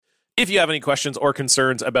If you have any questions or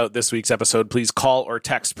concerns about this week's episode, please call or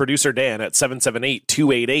text producer Dan at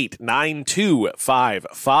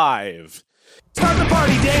 778-288-9255. Start the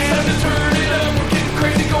party, Dan. Time to turn it up. We're getting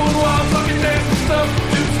crazy, going wild, talking nasty stuff.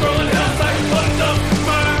 Doom scrolling hell, like fun stuff.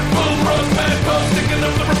 Fire, boom, roast, bad post, sticking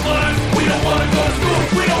up the replies. We don't want to go to school.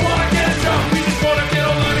 We don't want to get a job. We just want to get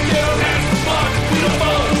online and get our asses blocked. We don't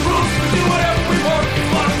follow the rules. We do whatever we want. It's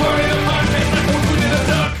Block Party, the podcast like we're within a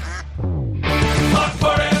duck. Block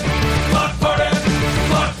Party, Block Party,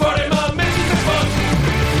 Block Party. My missions are fun.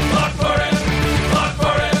 Block Party, Block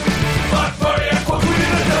Party, Block Party. I quote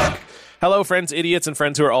within a duck. Hello, friends, idiots, and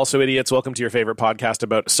friends who are also idiots. Welcome to your favorite podcast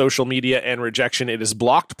about social media and rejection. It is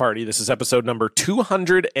Blocked Party. This is episode number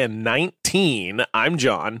 219. I'm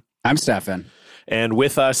John. I'm Stefan. And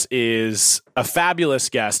with us is a fabulous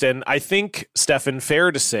guest. And I think, Stefan,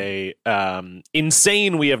 fair to say,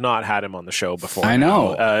 insane we have not had him on the show before. I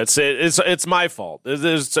know. It's my fault.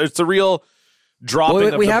 It's a real dropping of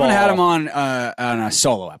the ball. We haven't had him on a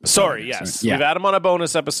solo episode. Sorry, yes. Yeah. We've had him on a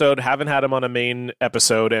bonus episode, haven't had him on a main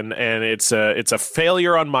episode, and it's a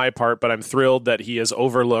failure on my part, but I'm thrilled that he has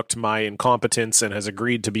overlooked my incompetence and has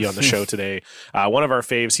agreed to be on the show today. One of our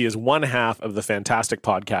faves, he is one half of the fantastic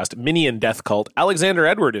podcast, Minion Death Cult. Alexander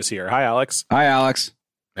Edward is here. Hi, Alex. Hi, Alex.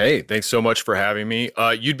 Hey, thanks so much for having me.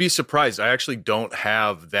 You'd be surprised. I actually don't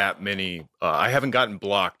have that many. I haven't gotten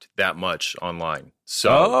blocked that much online. So,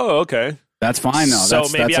 Oh, okay. That's fine, though. So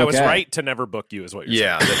maybe that's I was okay. right to never book you, is what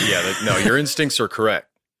you're saying. no, your instincts are correct.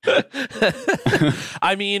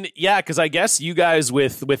 I mean, yeah, because I guess you guys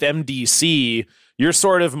with MDC, you're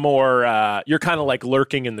sort of more, you're kind of like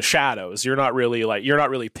lurking in the shadows. You're not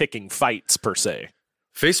really picking fights per se.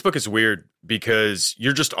 Facebook is weird because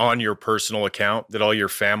you're just on your personal account that all your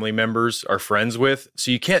family members are friends with. So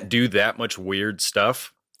you can't do that much weird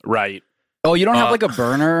stuff. Right. Oh, you don't have like a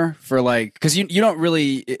burner for like, because you don't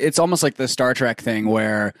really, it's almost like the Star Trek thing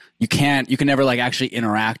where you can never like actually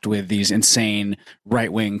interact with these insane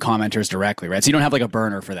right-wing commenters directly, right? So you don't have like a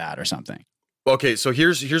burner for that or something. Okay, so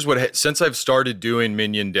here's what, since I've started doing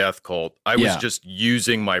Minion Death Cult, I was just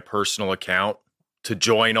using my personal account to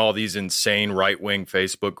join all these insane right-wing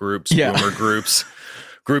Facebook groups, boomer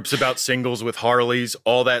groups about singles with Harleys,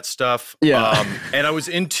 all that stuff. Yeah. And I was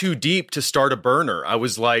in too deep to start a burner. I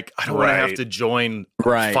was like, I don't want to have to join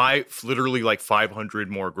literally like 500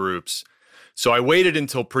 more groups. So I waited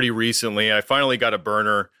until pretty recently. I finally got a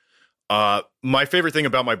burner. My favorite thing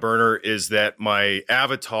about my burner is that my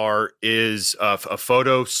avatar is a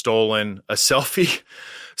photo stolen, a selfie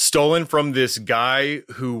stolen from this guy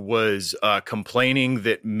who was complaining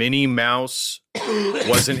that Minnie Mouse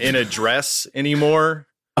wasn't in a dress anymore.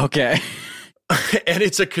 Okay. And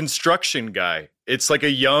it's a construction guy. It's like a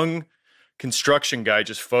young construction guy,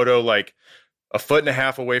 just photo like a foot and a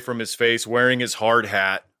half away from his face, wearing his hard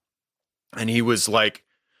hat. And he was like,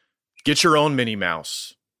 get your own Minnie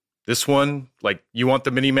Mouse. This one, like, you want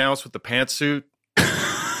the Minnie Mouse with the pantsuit?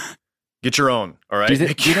 Get your own, all right? Do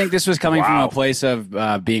you think this was coming from a place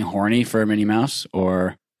of being horny for Minnie Mouse,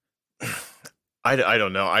 or? I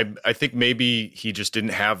don't know. I think maybe he just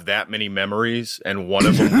didn't have that many memories, and one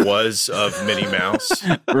of them was of Minnie Mouse.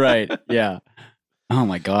 Right, yeah. Oh,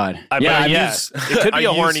 my God. It could be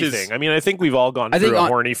a horny thing. I mean, I think we've all gone through a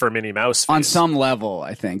horny for Minnie Mouse phase. On some level,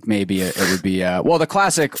 I think maybe it would be, the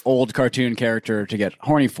classic old cartoon character to get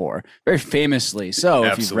horny for. Very famously so,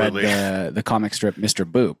 if you've read the comic strip Mr.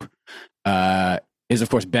 Boop. Is of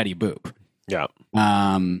course Betty Boop. Yeah.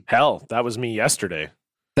 Hell, that was me yesterday.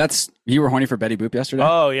 You were horny for Betty Boop yesterday?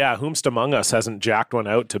 Oh yeah, whomst among us hasn't jacked one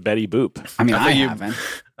out to Betty Boop? I mean, I haven't.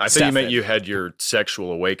 I thought you meant you had your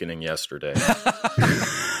sexual awakening yesterday.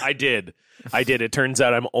 I did. It turns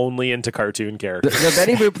out I'm only into cartoon characters. The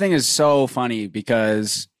Betty Boop thing is so funny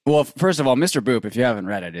because, well, first of all, Mr. Boop, if you haven't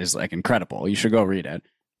read it, is like incredible. You should go read it.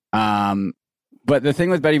 But the thing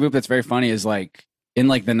with Betty Boop that's very funny is like in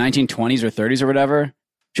like the 1920s or 30s or whatever,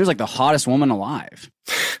 she was like the hottest woman alive.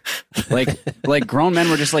 like grown men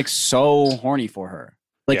were just like so horny for her.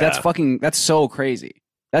 Like that's so crazy.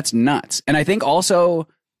 That's nuts. And I think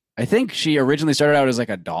she originally started out as like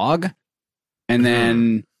a dog and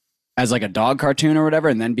then as like a dog cartoon or whatever,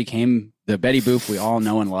 and then became the Betty Boop we all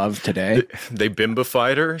know and love today. They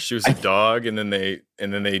bimbified her. She was a dog, and then they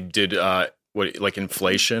did like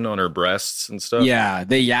inflation on her breasts and stuff. Yeah,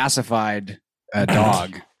 they yassified a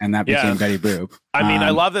dog, and that became Betty Boop. I mean,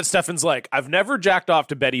 I love that Stefan's like, I've never jacked off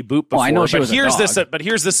to Betty Boop before. Well, I know she was here's a dog. But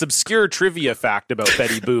here's this obscure trivia fact about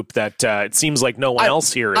Betty Boop that it seems like no one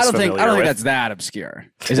else here is familiar with. I don't think that's that obscure.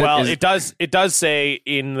 It does say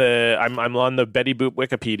in the I'm on the Betty Boop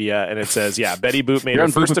Wikipedia, and it says Betty Boop made her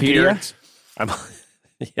first appearance. I'm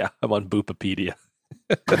on Boopapedia.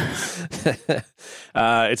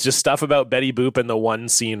 It's just stuff about Betty Boop and the one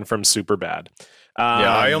scene from Superbad.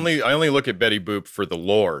 Yeah, I only look at Betty Boop for the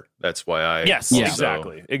lore. That's why I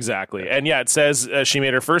exactly. And yeah, it says she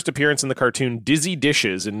made her first appearance in the cartoon Dizzy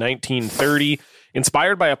Dishes in 1930.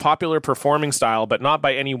 Inspired by a popular performing style, but not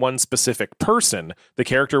by any one specific person, the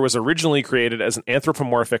character was originally created as an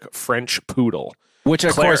anthropomorphic French poodle. Which,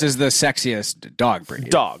 of course, is the sexiest dog breed.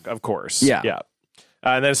 Dog, of course. Yeah.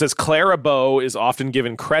 And then it says Clara Bow is often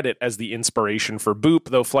given credit as the inspiration for Boop,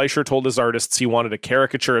 though Fleischer told his artists he wanted a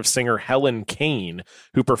caricature of singer Helen Kane,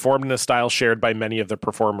 who performed in a style shared by many of the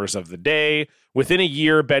performers of the day. Within a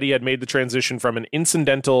year, Betty had made the transition from an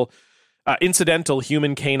incidental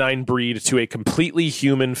human canine breed to a completely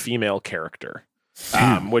human female character,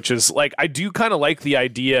 which is like, I do kind of like the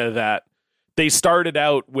idea that they started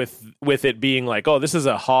out with it being like, oh, this is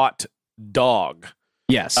a hot dog.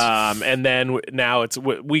 Yes. And then now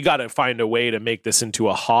we got to find a way to make this into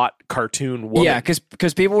a hot cartoon woman. Yeah,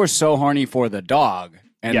 because people were so horny for the dog,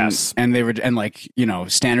 and and they were, and like, you know,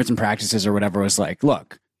 standards and practices or whatever was like,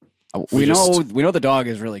 look, we know the dog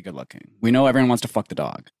is really good looking. We know everyone wants to fuck the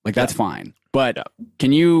dog. Like, that's fine. But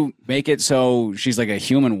can you make it so she's like a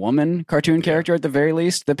human woman cartoon character at the very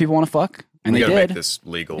least that people want to fuck? And they did. Make this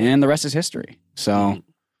legal. And the rest is history. So,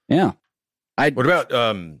 yeah. What about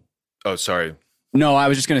oh, sorry. No, I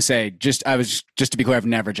was just going to say, just to be clear, I've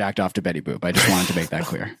never jacked off to Betty Boop. I just wanted to make that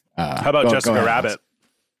clear. How about Jessica Rabbit? Alex.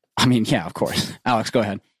 I mean, yeah, of course. Alex, go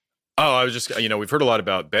ahead. Oh, I was just, we've heard a lot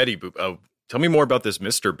about Betty Boop. Oh, tell me more about this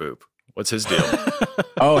Mr. Boop. What's his deal?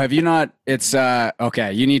 Oh, have you not? It's,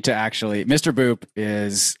 okay, you need to actually, Mr. Boop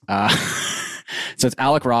is, so it's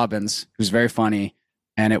Alec Robbins, who's very funny,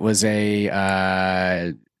 and it was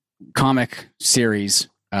a comic series,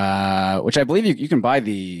 which I believe you can buy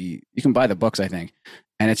the books, I think.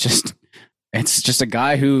 And it's just a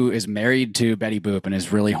guy who is married to Betty Boop and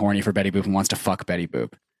is really horny for Betty Boop and wants to fuck Betty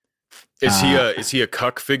Boop. Is he a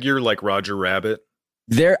cuck figure like Roger Rabbit?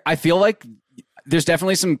 I feel like there's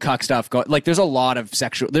definitely some cuck stuff going. Like, there's a lot of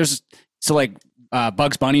sexual. Bugs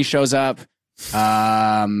Bunny shows up.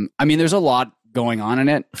 I mean, there's a lot going on in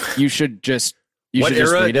it. You should just. What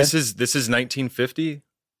era? Read this is 1950.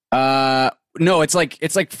 No, it's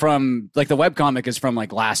like from like the webcomic is from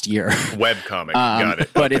like last year. Webcomic, got it.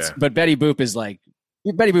 But but Betty Boop is like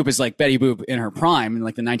Betty Boop in her prime in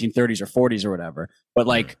like the 1930s or 40s or whatever. But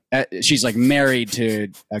like she's like married to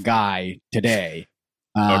a guy today.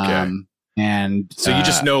 Okay. And so you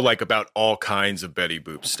just know like about all kinds of Betty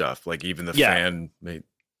Boop stuff, like even the fan made.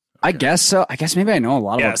 I guess so. I guess maybe I know a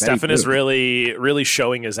lot about Betty Stefan Boop. is really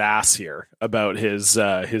showing his ass here about his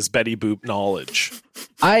Betty Boop knowledge.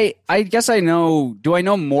 I guess I know. Do I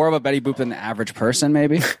know more about Betty Boop than the average person,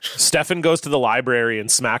 maybe? Stefan goes to the library and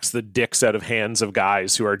smacks the dicks out of hands of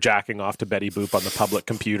guys who are jacking off to Betty Boop on the public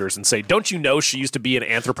computers and say, "Don't you know she used to be an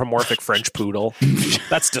anthropomorphic French poodle?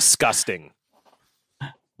 That's disgusting."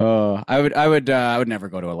 I would never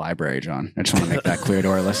go to a library, John. I just want to make that clear to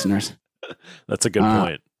our listeners. That's a good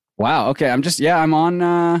point. Wow. Okay. I'm on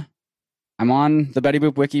the Betty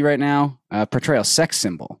Boop wiki right now. Portrayal sex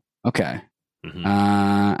symbol. Okay. Mm-hmm.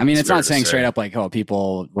 I mean, it's not saying straight up like, oh,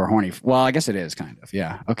 people were horny. Well, I guess it is kind of.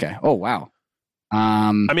 Yeah. Okay. Oh, wow.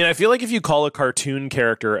 I mean, I feel like if you call a cartoon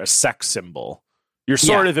character a sex symbol, you're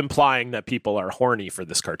sort of implying that people are horny for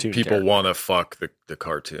this cartoon. People want to fuck the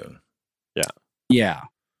cartoon. Yeah. Yeah.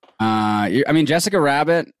 I mean, Jessica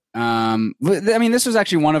Rabbit. I mean, this was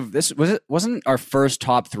actually wasn't our first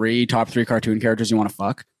top three cartoon characters you want to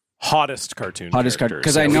fuck? Hottest cartoon characters.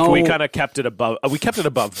 Because I know we kind of kept it above. We kept it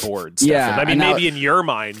above board. Stefan. Yeah, I mean, maybe in your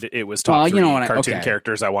mind it was top three cartoon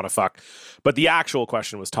characters I want to fuck, but the actual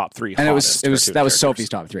question was top three. And it was Sophie's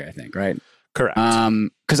top three, I think, right? Correct.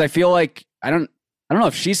 Because I feel like I don't know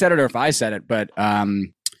if she said it or if I said it, but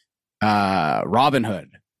Robin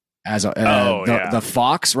Hood as the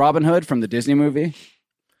Fox Robin Hood from the Disney movie.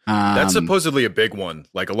 That's supposedly a big one.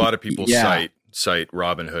 Like a lot of people cite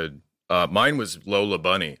Robin Hood. Mine was Lola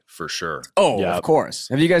Bunny for sure. Oh, yeah. Of course.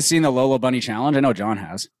 Have you guys seen the Lola Bunny challenge? I know John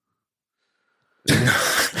has.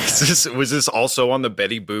 Was this also on the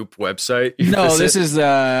Betty Boop website? No, this is.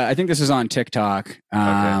 I think this is on TikTok.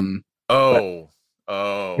 Oh.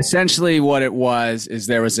 Essentially, what it was is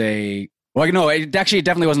there was a. Well, no, it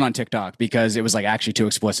definitely wasn't on TikTok because it was like actually too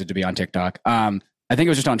explicit to be on TikTok. I think it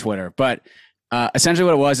was just on Twitter, but. Essentially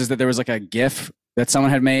what it was is that there was like a GIF that someone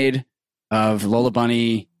had made of Lola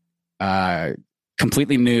Bunny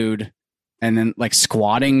completely nude and then like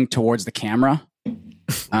squatting towards the camera.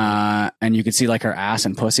 And you could see like her ass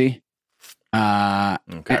and pussy.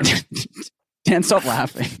 Okay. Dan, stop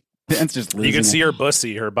laughing. Dan's just losing You can it. see her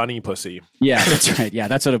bussy, her bunny pussy. Yeah, that's right. Yeah,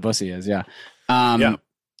 that's what a bussy is. Yeah. Yeah.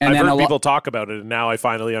 And I've then heard people talk about it, and now I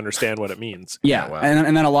finally understand what it means. Yeah, wow.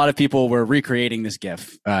 and then a lot of people were recreating this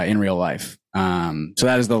GIF in real life. So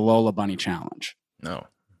that is the Lola Bunny challenge. No,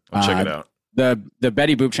 I'll check it out. The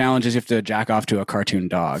Betty Boop challenge is you have to jack off to a cartoon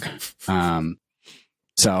dog.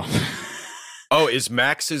 So, oh, is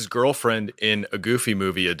Max's girlfriend in a Goofy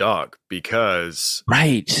movie a dog? Because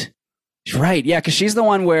right, yeah, because she's the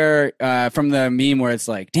one where from the meme where it's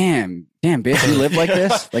like, damn, bitch, you live like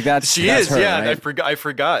this, like that's that's her, yeah. right? I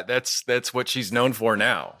forgot. That's what she's known for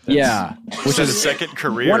now. Which is a second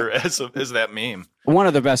career as that meme. One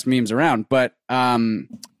of the best memes around. But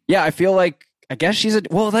yeah, I feel like I guess she's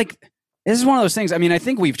this is one of those things. I mean, I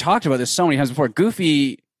think we've talked about this so many times before. Did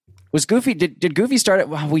Goofy start it?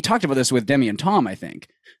 Well, we talked about this with Demi and Tom, I think.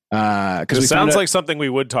 Because it sounds like something we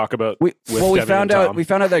would talk about. We found out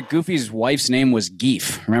that Goofy's wife's name was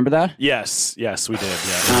Geef. Remember that? Yes, we did.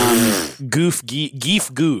 Yeah. Goof.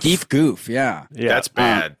 Yeah. That's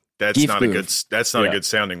bad. That's Geef not Goof. a good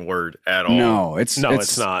sounding word at all. No, it's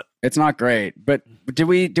not. It's not great. But did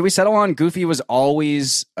we settle on Goofy was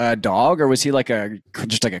always a dog, or was he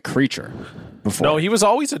just like a creature before? No, he was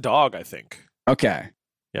always a dog, I think. Okay.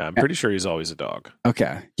 Yeah, I'm pretty sure he's always a dog.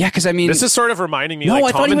 Okay. Yeah, because I mean, this is sort of reminding me. No, like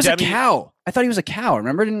I Tom thought he was Demi, a cow. I thought he was a cow.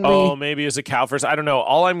 Remember? Didn't we? Oh, maybe he was a cow first. I don't know.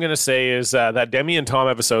 All I'm going to say is that Demi and Tom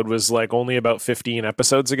episode was like only about 15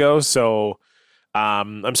 episodes ago. So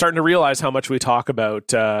I'm starting to realize how much we talk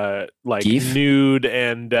about like Geef? nude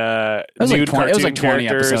and it nude was like 20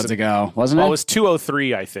 characters episodes ago, wasn't it? Well, it was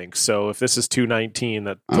 203, I think. So if this is 219,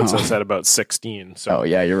 that puts us at about 16. So oh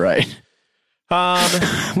yeah, you're right.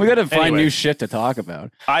 We got to find new shit to talk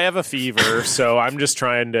about. I have a fever, so I'm just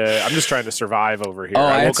trying to survive over here. Oh,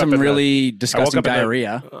 I had some really disgusting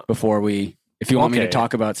diarrhea before we. If you want me to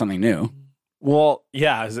talk about something new. Well,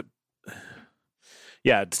 yeah,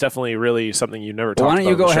 it's definitely really something you never talked about. Why don't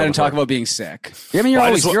you go ahead and talk about being sick? I mean,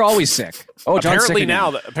 you're always sick. Oh, John's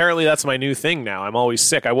apparently that's my new thing now. I'm always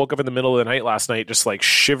sick. I woke up in the middle of the night last night, just like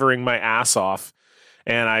shivering my ass off.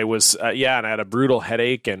 And I was, and I had a brutal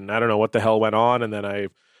headache, and I don't know what the hell went on. And then I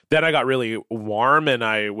got really warm, and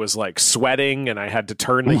I was like sweating, and I had to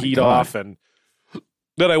turn the heat off. And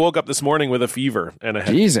then I woke up this morning with a fever and a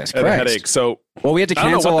headache. So, well, we had to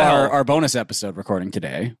cancel our bonus episode recording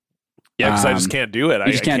today. Yeah, because I just can't do it.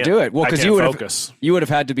 You just can't do it. Well, because you would have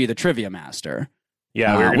had to be the trivia master.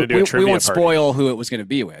 Yeah, we were going to do a trivia. We won't spoil who it was going to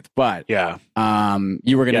be with, but yeah,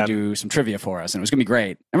 you were going to do some trivia for us, and it was going to be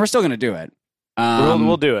great. And we're still going to do it.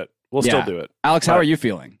 We'll do it. We'll still do it. Alex, how are you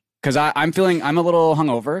feeling? Because I'm a little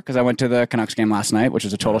hungover because I went to the Canucks game last night, which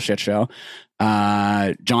was a total shit show.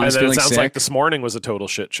 John is feeling sick. It sounds like this morning was a total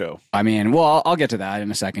shit show. I mean, well, I'll get to that in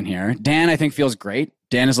a second here. Dan, I think, feels great.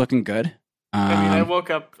 Dan is looking good. I woke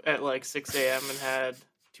up at like 6 a.m. and had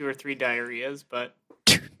 2 or 3 diarrheas, but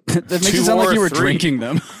that makes it sound like you were drinking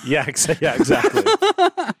them. Yeah, exactly.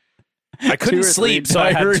 I couldn't sleep, so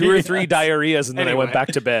I had 2 or 3 diarrheas, and then I went back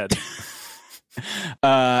to bed.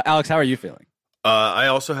 Alex, how are you feeling? I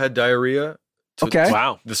also had diarrhea.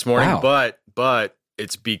 This morning, but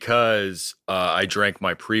it's because I drank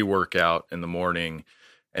my pre-workout in the morning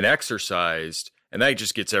and exercised, and that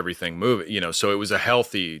just gets everything moving. So it was a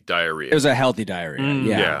healthy diarrhea. It was a healthy diarrhea.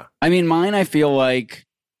 Yeah. I mean, mine. I feel like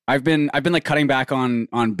I've been like cutting back on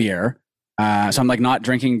beer. So I'm like not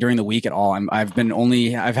drinking during the week at all. I've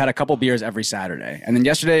had a couple beers every Saturday. And then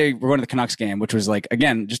yesterday we're going to the Canucks game, which was like,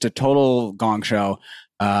 again, just a total gong show.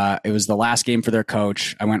 It was the last game for their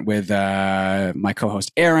coach. I went with my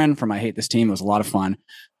co-host Aaron from I Hate This Team. It was a lot of fun,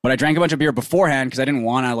 but I drank a bunch of beer beforehand because I didn't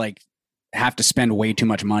want to like have to spend way too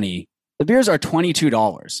much money. The beers are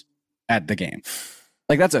 $22 at the game.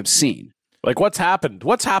 Like that's obscene. Like what's happened?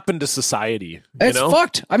 What's happened to society? It's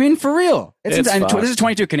fucked. I mean, for real. This is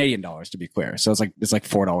 22 Canadian dollars to be clear. So it's like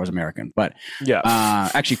 $4 American, but yeah,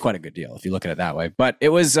 actually quite a good deal if you look at it that way. But it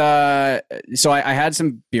was so I had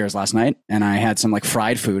some beers last night, and I had some like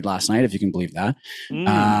fried food last night, if you can believe that.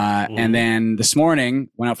 And then this morning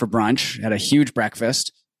went out for brunch, had a huge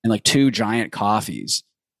breakfast, and like 2 giant coffees.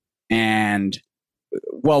 And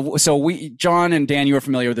well, so John and Dan, you are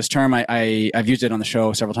familiar with this term. I've used it on the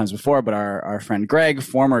show several times before, but our friend Greg,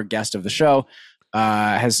 former guest of the show,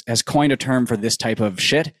 has coined a term for this type of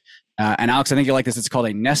shit. And Alex, I think you like this. It's called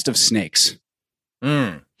a nest of snakes.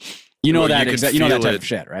 You know that type of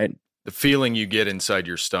shit, right? The feeling you get inside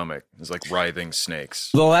your stomach is like writhing snakes.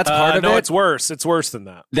 Well, that's part of it. No, it's worse. It's worse than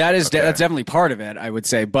that. That's definitely part of it, I would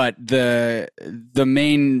say. But the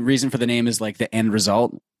main reason for the name is like the end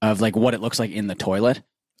result of like what it looks like in the toilet.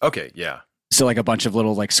 Okay, yeah. So like a bunch of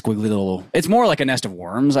little like squiggly little. It's more like a nest of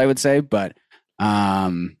worms, I would say. But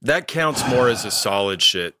That counts more as a solid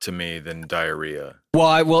shit to me than diarrhea.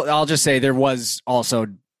 Well, I'll just say there was also,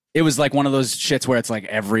 it was like one of those shits where it's like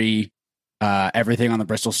everything on the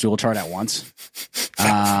Bristol stool chart at once.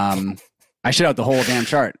 I shit out the whole damn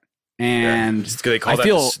chart. And they call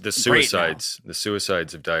that the suicides. The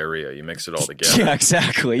suicides of diarrhea. You mix it all together. Yeah,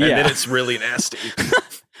 exactly. And then it's really nasty.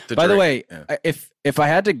 By the way, if I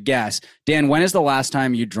had to guess, Dan, when is the last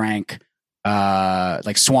time you drank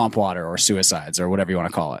like swamp water or suicides or whatever you want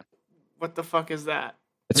to call it? What the fuck is that?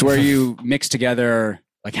 It's where you mix together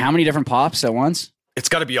like how many different pops at once? It's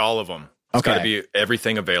got to be all of them. It's got to be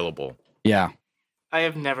everything available. Yeah. I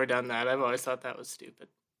have never done that. I've always thought that was stupid.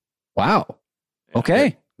 Wow.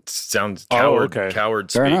 Okay. It sounds coward Fair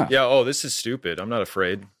speak. enough. Yeah. Oh, this is stupid. I'm not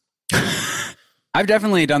afraid. I've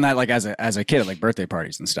definitely done that like as a kid at like birthday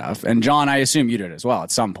parties and stuff. And John, I assume you did as well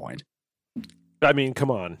at some point. I mean, come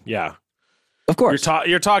on. Yeah. Of course.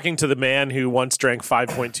 You're talking to the man who once drank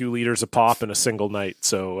 5.2 liters of pop in a single night.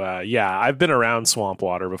 So, yeah, I've been around swamp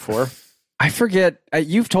water before. I forget.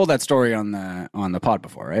 You've told that story on the pod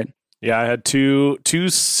before, right? Yeah, I had two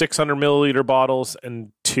 600 milliliter bottles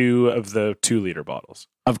and 2 of the 2-liter bottles.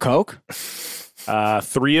 Of Coke?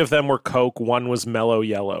 3 of them were Coke. 1 was Mellow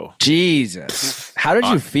Yellow. Jesus. How did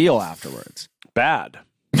you feel afterwards? Bad.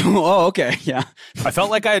 Oh, okay. Yeah. I felt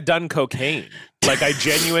like I had done cocaine. Like I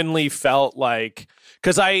genuinely felt like,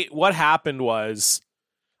 because what happened was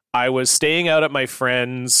I was staying out at my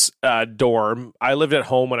friend's dorm. I lived at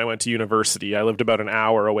home when I went to university. I lived about an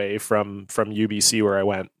hour away from UBC where I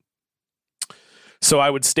went. So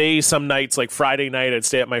I would stay some nights, like Friday night, I'd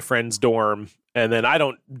stay at my friend's dorm. And then I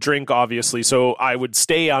don't drink, obviously. So I would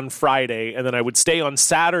stay on Friday and then I would stay on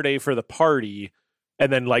Saturday for the party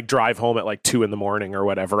and then like drive home at like 2 a.m. or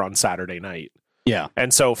whatever on Saturday night. Yeah.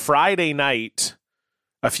 And so Friday night,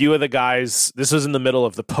 a few of the guys, this was in the middle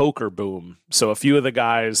of the poker boom. So a few of the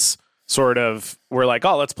guys sort of were like,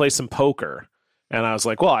 oh, let's play some poker. And I was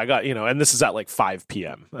like, well, I got, and this is at like 5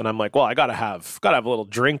 p.m. And I'm like, well, I gotta have a little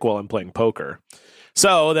drink while I'm playing poker.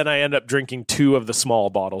 So then I end up drinking 2 of the small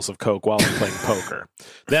bottles of Coke while I'm playing poker.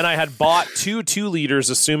 Then I had bought 2 liters,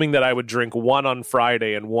 assuming that I would drink 1 on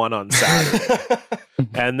Friday and 1 on Saturday.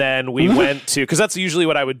 And then we went to, because that's usually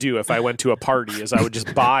what I would do if I went to a party, is I would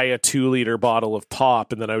just buy a 2-liter bottle of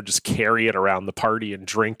pop and then I would just carry it around the party and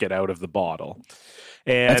drink it out of the bottle.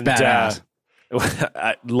 And that's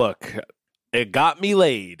badass. Look, it got me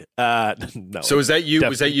laid. No. So is that you?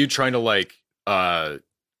 Was that you trying to like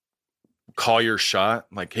call your shot?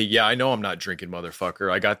 Like, hey, yeah, I know I'm not drinking, motherfucker.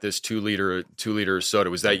 I got this 2 liter of soda.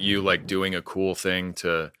 Was that you like doing a cool thing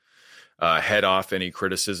to head off any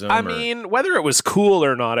criticism? I mean, whether it was cool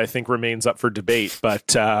or not, I think remains up for debate.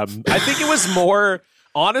 But I think it was more.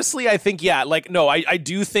 Honestly, I think, yeah, like, no, I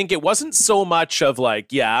do think it wasn't so much of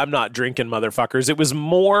like, yeah, I'm not drinking, motherfuckers. It was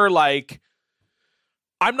more like,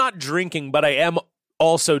 I'm not drinking, but I am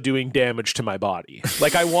also doing damage to my body.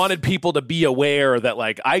 Like, I wanted people to be aware that,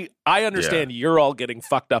 like, I understand you're all getting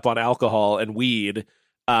fucked up on alcohol and weed,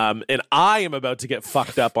 and I am about to get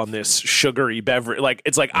fucked up on this sugary beverage. Like,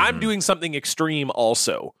 it's like, I'm doing something extreme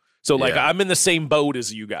also. So, like, I'm in the same boat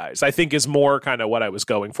as you guys, I think is more kind of what I was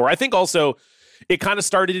going for. I think also it kind of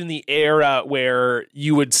started in the era where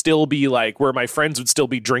you would still be like, where my friends would still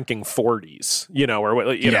be drinking 40s,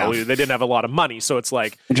 or, you know, they didn't have a lot of money. So it's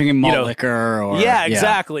like drinking malt liquor. Or, yeah,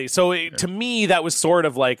 exactly. So to me, that was sort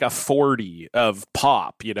of like a 40 of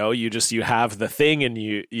pop, you have the thing and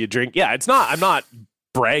you drink. Yeah. I'm not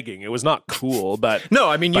bragging. It was not cool, but no,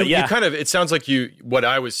 I mean, you kind of, it sounds like what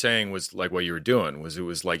I was saying was like what you were doing was, it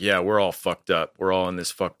was like, yeah, we're all fucked up. We're all in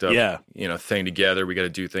this fucked up, thing together. We got to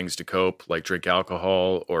do things to cope, like drink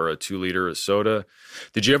alcohol or a 2 liter of soda.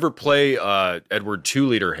 Did you ever play Edward 2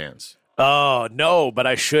 liter hands? Oh, no, but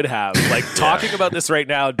I should have. Like, talking about this right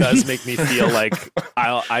now does make me feel like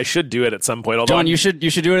I should do it at some point. Although John, you should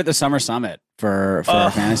do it at the Summer Summit for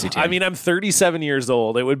our fantasy team. I mean, I'm 37 years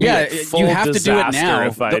old. It would be a full you have to do it now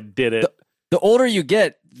if I did it. The older you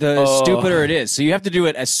get, the stupider it is. So you have to do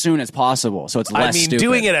it as soon as possible, so it's less stupid.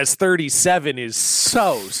 Doing it as 37 is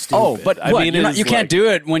so stupid. Oh, but you can't do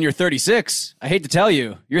it when you're 36. I hate to tell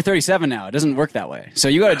you. You're 37 now. It doesn't work that way. So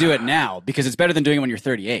you got to do it now because it's better than doing it when you're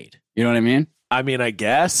 38. You know what I mean? I mean, I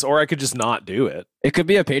guess, or I could just not do it. It could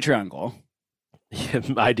be a Patreon goal.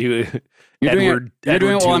 I do. You're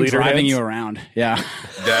doing it while I'm driving you around. Yeah,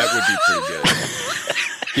 that would be pretty good.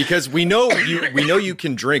 Because we know you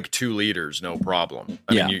can drink 2 liters, no problem.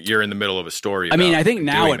 I mean, you're in the middle of a story. I mean, I think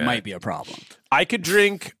now it might be a problem. I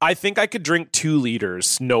think I could drink 2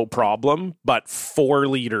 liters, no problem, but 4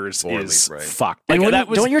 liters is fucked. Like,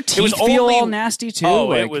 and don't your teeth feel all nasty too?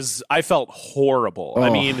 Oh, I felt horrible. I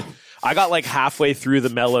mean, I got like halfway through the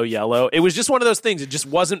Mellow Yellow. It was just one of those things. It just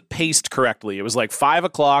wasn't paced correctly. It was like 5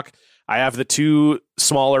 o'clock. I have the 2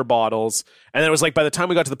 smaller bottles. And then it was like by the time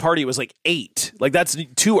we got to the party, it was like 8. Like that's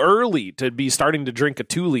too early to be starting to drink a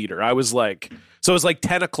 2-liter. I was like, so it was like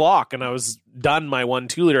 10 o'clock and I was done my 1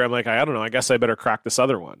 2-liter. I'm like, I don't know. I guess I better crack this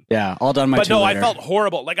other one. Yeah, all done my 2-liter. But no, I felt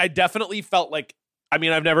horrible. Like I definitely felt like, I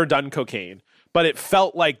mean, I've never done cocaine, but it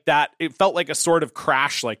felt like that. It felt like a sort of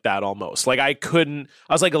crash like that almost. Like I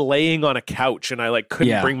was like laying on a couch and I like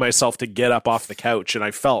couldn't bring myself to get up off the couch and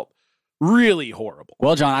I felt really horrible.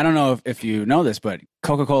 Well, John, I don't know if you know this, but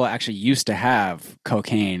Coca-Cola actually used to have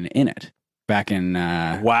cocaine in it back in.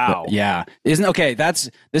 Wow. Yeah. This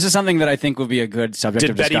is something that I think would be a good subject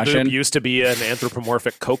of discussion. Did Betty Boop used to be an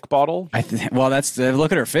anthropomorphic Coke bottle? Well, that's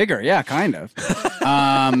look at her figure. Yeah, kind of.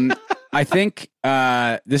 I think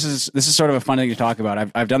this is sort of a fun thing to talk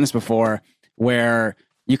about. I've done this before where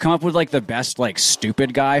you come up with like the best like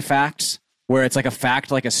stupid guy facts where it's like a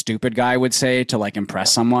fact like a stupid guy would say to like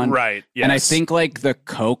impress someone. Right. Yes. And I think like the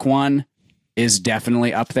Coke one is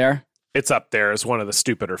definitely up there. It's up there as one of the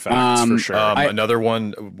stupider facts for sure. Another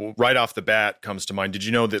one right off the bat comes to mind. Did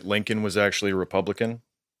you know that Lincoln was actually a Republican?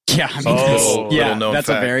 Yeah, I mean, that's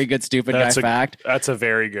fact. A very good stupid guy fact. That's a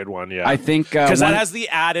very good one. Yeah, I think because that has the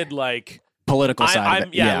added like political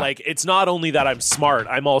side. Like it's not only that I'm smart,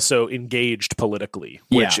 I'm also engaged politically,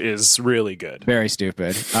 which is really good. Very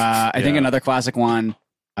stupid. I think another classic one,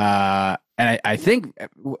 and I think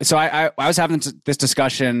so. I was having this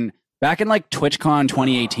discussion back in like TwitchCon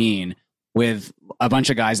 2018 with a bunch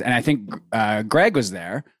of guys, and I think Greg was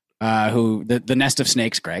there. Who the Nest of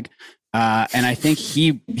Snakes, Greg. And I think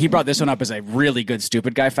he brought this one up as a really good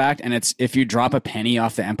stupid guy fact. And it's if you drop a penny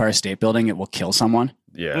off the Empire State Building, it will kill someone.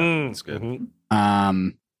 Yeah, that's good. Mm-hmm.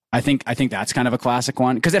 I think that's kind of a classic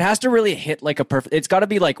one because it has to really hit like a perfect. It's got to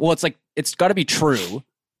be like it's got to be true,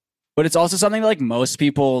 but it's also something that, like most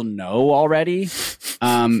people know already.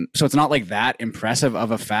 So it's not like that impressive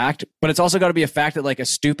of a fact, but it's also got to be a fact that like a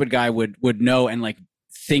stupid guy would know and like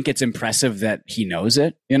think it's impressive that he knows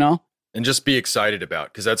it. You know. And just be excited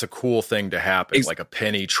about, because that's a cool thing to happen, like a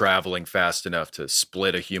penny traveling fast enough to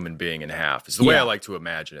split a human being in half. It's the way I like to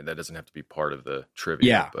imagine it. That doesn't have to be part of the trivia.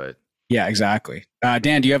 Yeah, but exactly.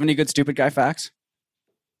 Dan, do you have any good stupid guy facts?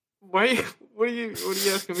 What are you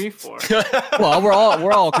asking me for? Well, we're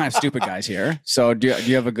all kind of stupid guys here. So do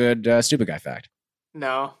you have a good stupid guy fact?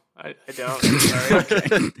 No, I don't. Sorry.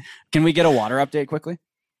 Okay. Can we get a water update quickly?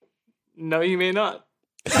 No, you may not.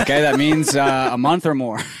 Okay, that means a month or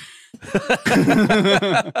more.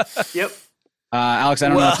 Yep. Alex, I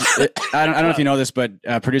don't know if you know this, but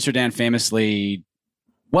producer Dan famously,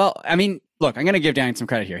 well, I mean, look, I'm going to give Dan some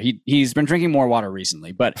credit here. He's been drinking more water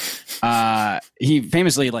recently, but he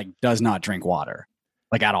famously like does not drink water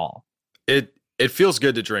like at all. It feels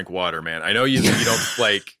good to drink water, man. I know you don't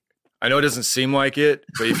like. I know it doesn't seem like it,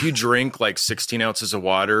 but if you drink like 16 ounces of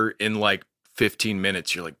water in like 15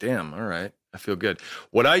 minutes, you're like, damn, all right. I feel good.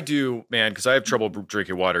 What I do, man, because I have trouble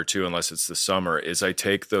drinking water too, unless it's the summer, is I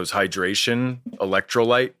take those hydration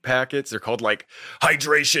electrolyte packets. They're called like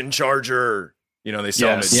Hydration Charger. You know, they sell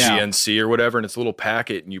them at GNC or whatever, and it's a little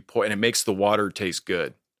packet, and you pour, and it makes the water taste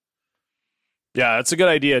good. Yeah, that's a good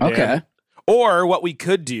idea, Dan. Okay. Or what we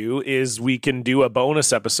could do is we can do a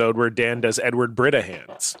bonus episode where Dan does Edward Britta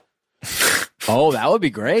hands. Oh, that would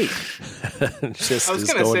be great. I was going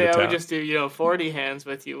to say I would just do 40 hands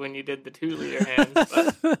with you when you did the 2-liter hands.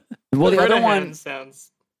 But well, the other one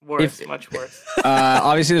sounds worse, much worse.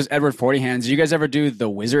 Obviously, there's Edward 40 hands. Did you guys ever do the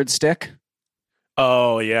wizard stick?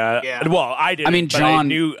 Oh yeah. Well, I didn't. I mean,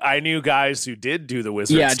 John. I knew guys who did do the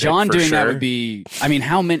wizard. Yeah, stick John for doing sure. that would be. I mean,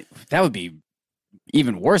 how many? That would be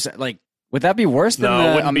even worse. Like, would that be worse than No, the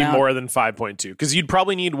it wouldn't amount? be more than 5.2 because you'd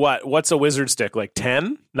probably need what? What's a wizard stick? Like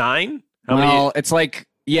 10, 9? How well, many? it's like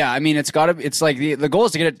I mean, it's got to. It's like the goal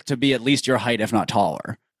is to get it to be at least your height, if not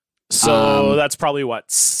taller. So that's probably what?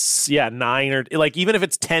 9 or like even if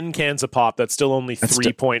it's 10 cans of pop, that's still only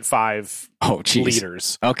 3.5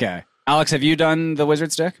 liters. Okay, Alex, have you done the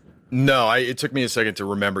wizard stick? No, it took me a second to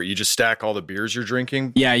remember. You just stack all the beers you're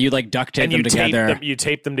drinking. Yeah, you like duct tape them together. You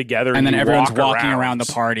tape them together, and then everyone's walking around the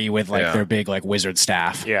party with like their big like wizard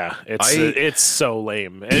staff. Yeah, it's so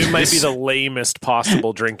lame. It might be the lamest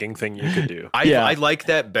possible drinking thing you could do. I like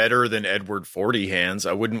that better than Edward 40 hands.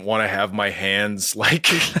 I wouldn't want to have my hands like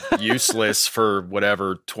useless for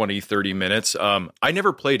whatever 20, 30 minutes. I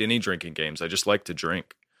never played any drinking games. I just like to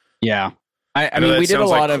drink. Yeah. I mean, we did a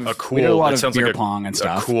lot of beer pong and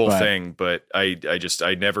stuff. A cool thing, but I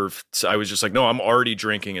was just like, no, I'm already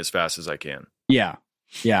drinking as fast as I can. Yeah.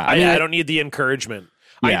 I don't need the encouragement.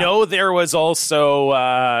 I know there was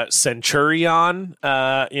also Centurion.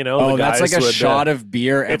 That's like a shot of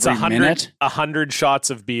beer every minute. 100 shots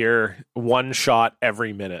of beer, one shot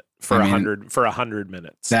every minute for 100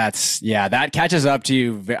 minutes. That catches up to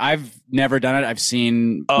you. I've never done it. I've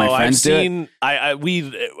seen my friends do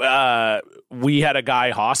it. We had a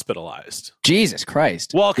guy hospitalized. Jesus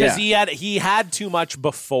Christ! Well, because he had too much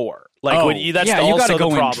before. Like you got to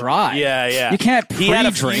go in dry. Yeah. You can't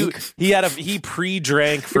pre-drink. He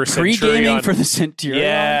pre-drank for pre-gaming for the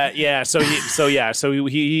Centurion. Yeah. So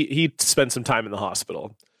he spent some time in the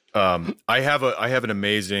hospital. I have an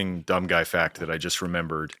amazing dumb guy fact that I just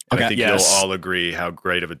remembered. Okay. I think you'll all agree how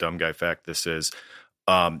great of a dumb guy fact this is.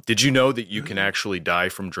 Did you know that you can actually die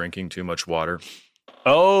from drinking too much water?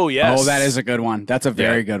 Oh, yes. Oh, that is a good one. That's a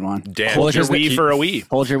very good one. Hold your wee for a wee.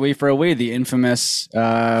 Hold your wee for a wee, the infamous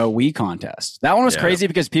wee contest. That one was crazy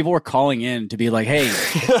because people were calling in to be like, hey,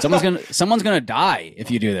 someone's gonna die if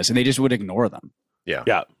you do this, and they just would ignore them.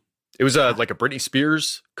 Yeah. It was like a Britney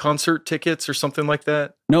Spears concert tickets or something like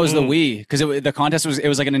that. No, it was the Wii, because the contest was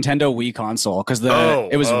like a Nintendo Wii console, because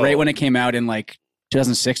it was right when it came out in like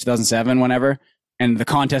 2006, 2007, whenever, and the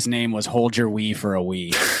contest name was Hold Your Wii for a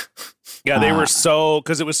Wii. Yeah, they were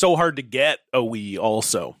because it was so hard to get a Wii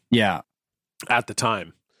also. Yeah. At the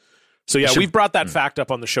time. So we've brought that fact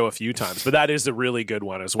up on the show a few times, but that is a really good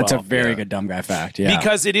one as well. It's a very good dumb guy fact, yeah.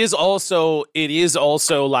 Because it is also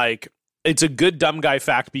like, it's a good dumb guy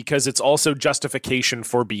fact because it's also justification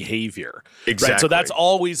for behavior. Exactly. Right? So that's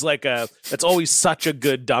always such a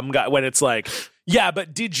good dumb guy when it's like, yeah,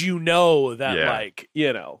 but did you know that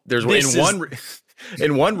there's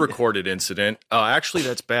in one recorded incident, actually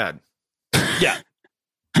that's bad. Yeah.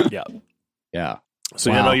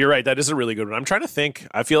 So you're right. That is a really good one. I'm trying to think.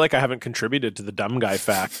 I feel like I haven't contributed to the dumb guy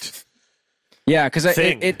fact. Yeah, because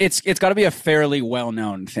it's got to be a fairly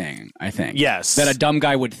well-known thing, I think. Yes. That a dumb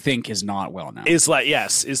guy would think is not well-known. Is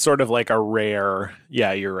sort of like a rare...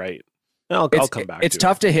 Yeah, you're right. I'll come back to it. It's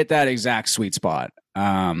tough to hit that exact sweet spot.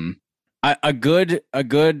 A good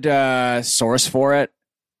source for it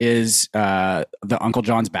is the Uncle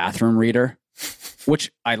John's Bathroom Reader,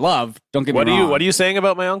 which I love. Don't get me wrong. What are you saying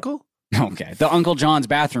about my uncle? Okay, the Uncle John's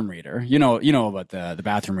Bathroom Reader. You know about the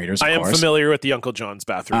bathroom readers. Of course. I am familiar with the Uncle John's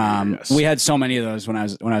Bathroom Reader. Yes. We had so many of those when I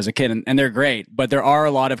was a kid, and they're great. But there are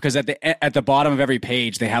a lot of, because at the bottom of every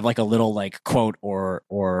page they have like a little like quote or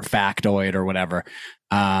factoid or whatever.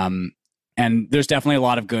 And there's definitely a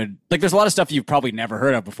lot of good, like there's a lot of stuff you've probably never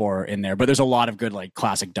heard of before in there, but there's a lot of good like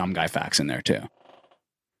classic dumb guy facts in there too.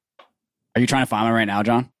 Are you trying to find one right now,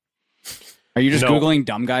 John? Are you just Googling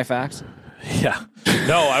dumb guy facts? Yeah.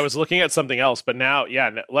 No, I was looking at something else, but now,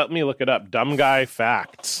 let me look it up. Dumb guy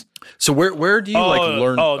facts. So where do you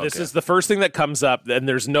learn? This is the first thing that comes up, and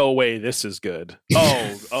there's no way this is good.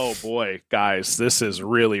 Oh boy, guys, this is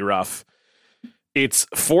really rough. It's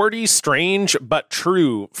 40 strange but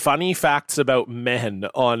true funny facts about men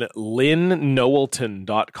on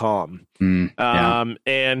LynnKnowlton.com.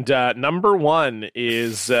 And number one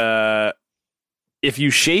is... if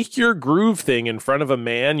you shake your groove thing in front of a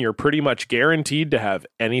man, you're pretty much guaranteed to have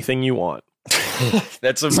anything you want.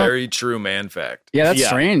 That's a very true man fact. Yeah, that's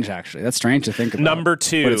strange, actually. That's strange to think about. Number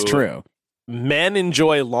two. But it's true. Men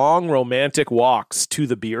enjoy long romantic walks to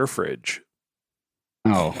the beer fridge.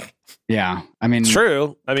 Oh, yeah. I mean... It's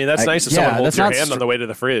true. I mean, that's nice if someone holds your hand on the way to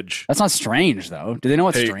the fridge. That's not strange, though. Do they know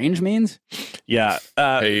what strange means? Yeah.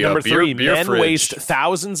 Number three, men waste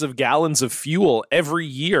thousands of gallons of fuel every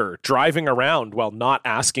year driving around while not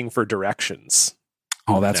asking for directions.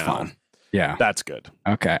 Oh, that's fun. Yeah. That's good.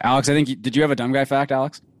 Okay. Alex, I think... did you have a dumb guy fact,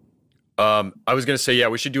 Alex? I was going to say,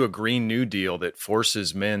 we should do a Green New Deal that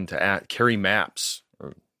forces men to carry maps.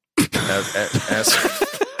 Or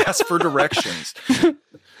ask for directions.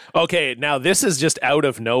 Okay, now this is just out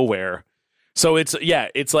of nowhere. So it's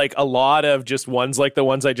like a lot of just ones like the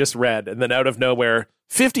ones I just read, and then out of nowhere,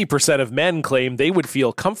 50% of men claim they would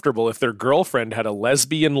feel comfortable if their girlfriend had a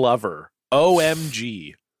lesbian lover.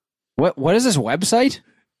 OMG. What is this website?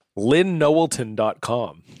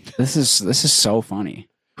 LynnKnowlton.com. This is so funny.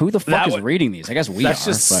 Who the fuck is reading these? I guess that's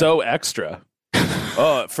just so extra.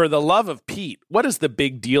 For the love of Pete, what is the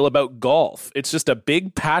big deal about golf? It's just a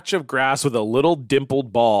big patch of grass with a little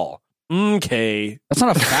dimpled ball. Okay. That's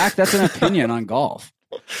not a fact. That's an opinion on golf.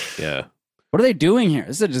 Yeah. What are they doing here?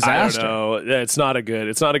 This is a disaster. I don't know. It's not a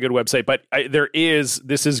good website, but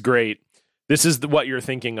this is great. This is what you're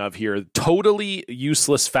thinking of here. Totally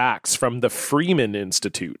useless facts from the Freeman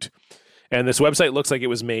Institute. And this website looks like it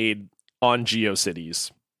was made on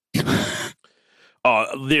GeoCities.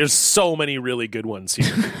 There's so many really good ones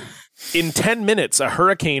here. In 10 minutes, a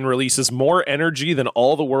hurricane releases more energy than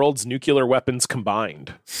all the world's nuclear weapons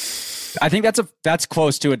combined. I think that's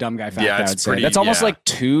close to a dumb guy fact. I would say that's almost like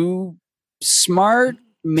too smart,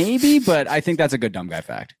 maybe, but I think that's a good dumb guy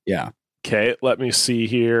fact. Yeah. Okay, let me see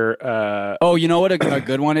here. You know what a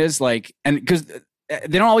good one is? Like, and because they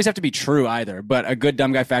don't always have to be true either, but a good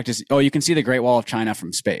dumb guy fact is, you can see the Great Wall of China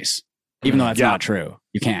from space, even though that's not true.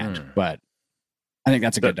 You can't, but I think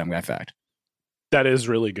that's a good dumb guy fact. That is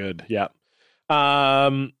really good. Yeah.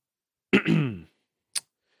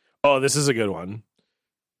 This is a good one,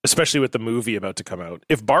 especially with the movie about to come out.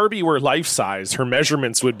 If Barbie were life size, her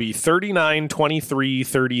measurements would be 39, 23,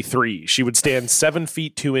 33. She would stand 7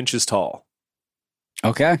 feet 2 inches tall.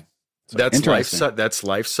 Okay. So that's life size. That's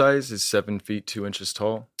life size is 7 feet 2 inches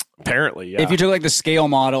tall. Apparently, yeah. If you took like the scale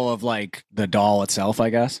model of like the doll itself, I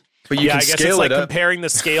guess. But I guess it's like comparing the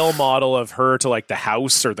scale model of her to like the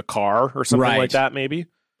house or the car or something like that, maybe.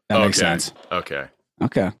 That makes sense. Okay.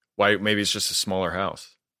 Why? Maybe it's just a smaller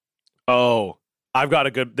house. Oh, I've got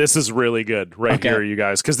a good. This is really good here, you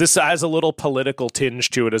guys, because this has a little political tinge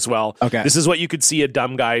to it as well. Okay. This is what you could see a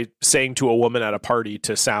dumb guy saying to a woman at a party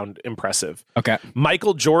to sound impressive. Okay.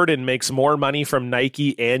 Michael Jordan makes more money from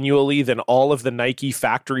Nike annually than all of the Nike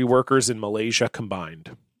factory workers in Malaysia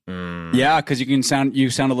combined. Yeah, because you sound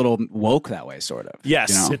a little woke that way, sort of.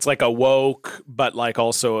 Yes, it's like a woke, but like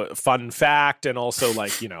also a fun fact, and also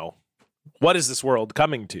like what is this world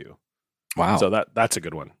coming to? Wow. So that's a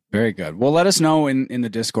good one. Very good. Well, let us know in the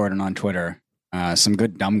Discord and on Twitter some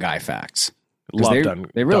good dumb guy facts.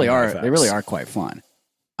 They really are quite fun.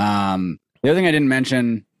 The other thing I didn't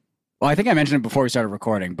mention, I think I mentioned it before we started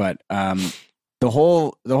recording, but the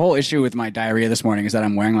whole issue with my diarrhea this morning is that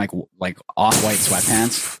I'm wearing like off-white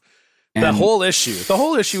sweatpants. And the whole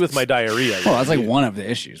issue with my diarrhea. Well, that's like one of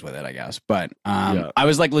the issues with it, I guess. But I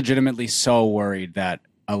was like legitimately so worried that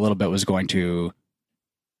a little bit was going to,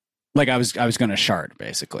 like I was going to shart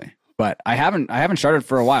basically. But I haven't sharted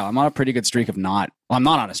for a while. I'm on a pretty good streak of not. Well, I'm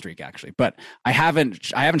not on a streak actually, but I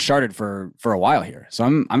haven't sharted for a while here. So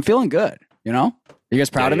I'm feeling good. Are you guys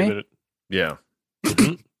proud of me? Yeah.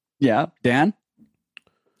 Yeah, Dan.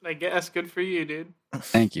 I guess good for you, dude.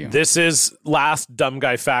 Thank you. This is last dumb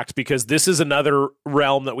guy fact because this is another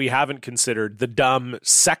realm that we haven't considered, the dumb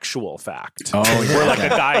sexual fact. Oh, yeah. Where like a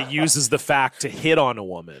guy uses the fact to hit on a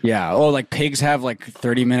woman. Yeah. Oh, like pigs have like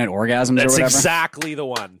 30-minute orgasms or whatever? That's exactly the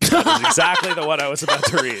one. That is exactly the one I was about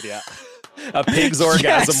to read, yeah. A pig's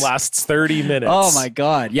orgasm lasts 30 minutes. Oh my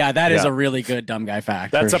God. Yeah, that is a really good dumb guy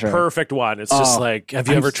fact. That's a perfect one. It's just like, have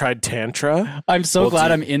you ever tried Tantra? I'm so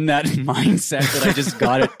glad I'm in that mindset that I just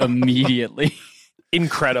got it immediately.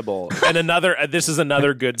 Incredible. And this is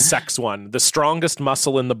another good sex one. The strongest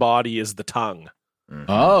muscle in the body is the tongue.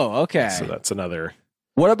 Oh, okay. So that's another.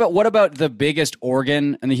 What about the biggest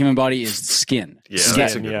organ in the human body is skin? Yeah,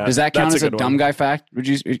 skin. Does that count as a dumb guy fact? Would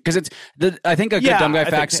you? Because I think a good dumb guy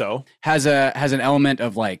fact has an element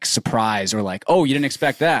of like surprise or like, oh, you didn't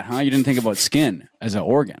expect that, huh? You didn't think about skin as an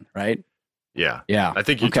organ, right? Yeah. Yeah. I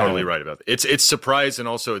think you're totally right about that. It's surprise, and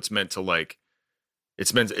also it's meant to like,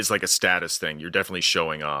 it's like a status thing. You're definitely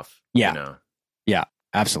showing off. Yeah. Yeah.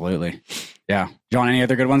 Absolutely. Yeah. John, any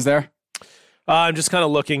other good ones there? I'm just kind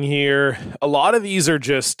of looking here. A lot of these are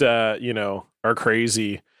just, are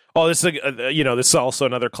crazy. Oh, this is, this is also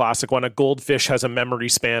another classic one. A goldfish has a memory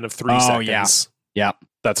span of 3 seconds. Yeah.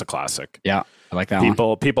 That's a classic. Yeah. I like that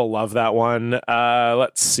one. People love that one.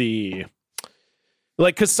 Let's see.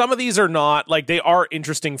 Like, because some of these are not, like, they are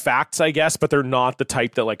interesting facts, I guess, but they're not the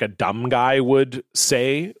type that, like, a dumb guy would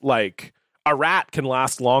say. Like, a rat can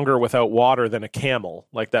last longer without water than a camel.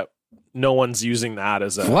 Like, that, no one's using that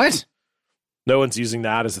as a... What? No one's using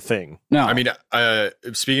that as a thing. No. I mean,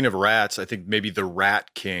 speaking of rats, I think maybe the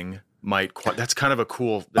Rat King might... That's kind of a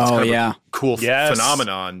cool...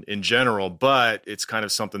 phenomenon in general, but it's kind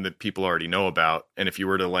of something that people already know about. And if you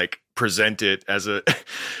were to, like, present it as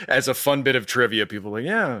a fun bit of trivia, people are like,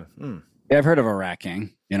 yeah. Yeah, I've heard of a Rat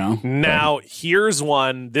King, Now, here's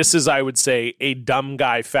one. This is, I would say, a dumb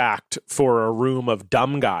guy fact for a room of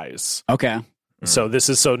dumb guys. Okay. So this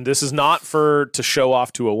is not to show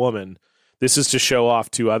off to a woman. This is to show off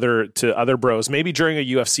to other bros, maybe during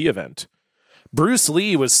a UFC event. Bruce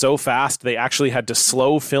Lee was so fast they actually had to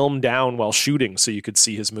slow film down while shooting so you could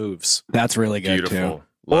see his moves. That's really good. Beautiful.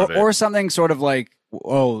 Too. Or something sort of like,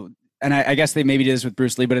 and I guess they maybe did this with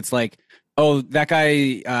Bruce Lee, but it's like, that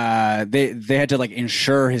guy, they had to like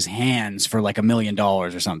insure his hands for like $1 million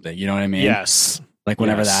or something. You know what I mean? Yes. Like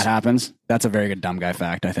whenever that happens, that's a very good dumb guy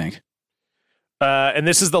fact, I think. And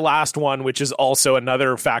this is the last one, which is also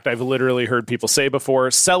another fact I've literally heard people say before.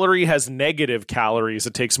 Celery has negative calories.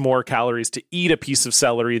 It takes more calories to eat a piece of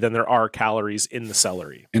celery than there are calories in the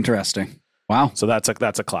celery. Interesting. Wow. So that's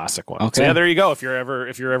a classic one. Okay. So yeah, there you go. If you're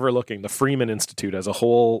ever looking, the Freeman Institute has a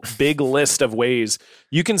whole big list of ways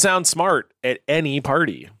you can sound smart at any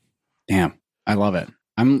party. Damn, I love it.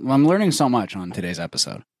 I'm learning so much on today's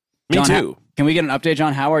episode. Me John, too. Can we get an update,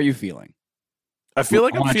 John? How are you feeling? I feel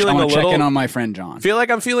like I'm feeling a little. Check in on my friend John. Feel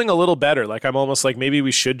like I'm feeling a little better. Like I'm almost like maybe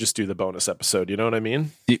we should just do the bonus episode. You know what I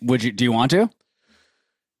mean? Do you want to?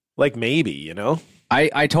 Like maybe, you know.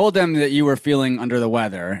 I told them that you were feeling under the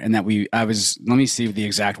weather and that let me see the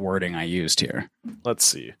exact wording I used here. Let's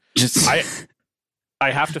see. Just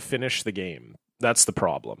I have to finish the game. That's the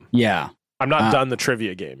problem. Yeah. I'm not done the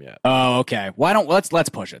trivia game yet. Oh, okay. Why don't let's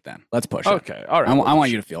push it then? Let's push it. Okay. All right. I want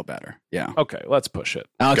you to feel better. Yeah. Okay, let's push it.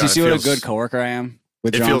 Alex, you see what a good coworker I am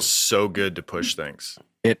with John? It feels so good to push things.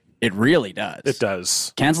 It really does. It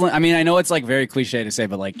does. Canceling, I mean, I know it's like very cliche to say,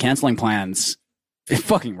 but like canceling plans, it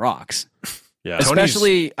fucking rocks. Yeah.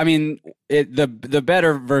 Especially, I mean, the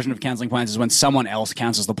better version of canceling plans is when someone else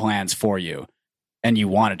cancels the plans for you and you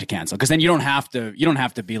wanted to cancel. Because then you don't have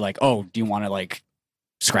to be like, oh, do you want to like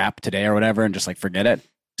scrap today or whatever and just like forget it.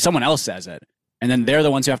 Someone else says it. And then they're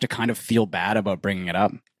the ones who have to kind of feel bad about bringing it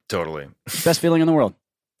up. Totally. Best feeling in the world.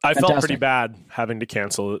 I felt pretty bad having to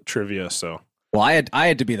cancel trivia, so. Well, I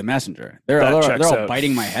had to be the messenger. They're all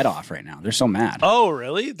biting my head off right now. They're so mad. Oh,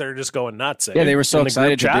 really? They're just going nuts. Yeah, they were so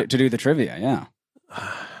excited to do the trivia. Yeah.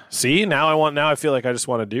 See, now I feel like I just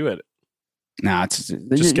want to do it. No, it's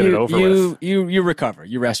just get it over with. You recover.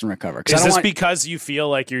 You rest and recover. Is this because you feel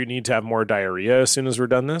like you need to have more diarrhea as soon as we're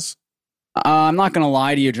done this? I'm not going to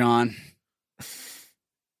lie to you, John.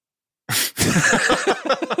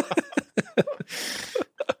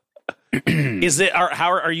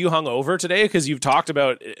 Are you hungover today? Because you've talked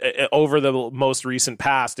about over the most recent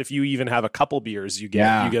past. If you even have a couple beers, you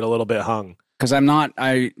get a little bit hung. Because I'm not.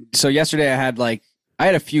 So yesterday I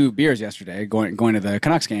had a few beers yesterday going to the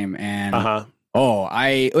Canucks game, and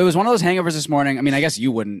it was one of those hangovers this morning. I mean, I guess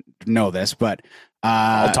you wouldn't know this, but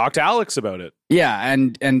I'll talk to Alex about it. Yeah,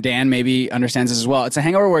 and Dan maybe understands this as well. It's a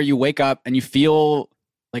hangover where you wake up and you feel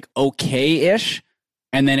like okay-ish,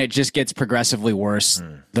 and then it just gets progressively worse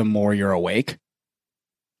the more you're awake.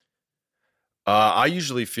 I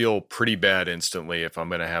usually feel pretty bad instantly if I'm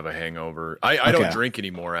going to have a hangover. I don't drink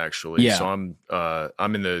anymore, actually. Yeah. So I'm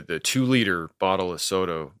in the 2-liter bottle of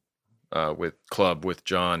soda with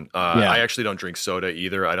John. I actually don't drink soda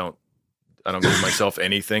either. I don't give myself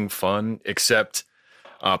anything fun except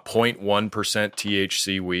 0.1%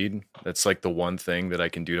 THC weed. That's like the one thing that I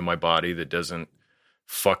can do to my body that doesn't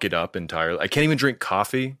fuck it up entirely. I can't even drink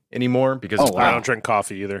coffee anymore because I don't drink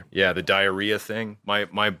coffee either. Yeah, the diarrhea thing.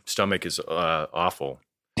 My stomach is awful.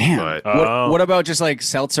 Damn. But, what about just like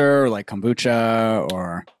seltzer or like kombucha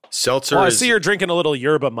or seltzer? I see you're drinking a little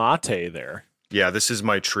yerba mate there. Yeah, this is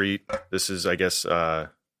my treat. This is, I guess, the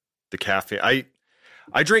caffeine.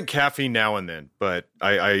 I drink caffeine now and then, but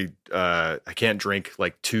I can't drink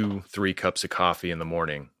like 2-3 cups of coffee in the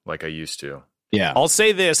morning like I used to. Yeah. I'll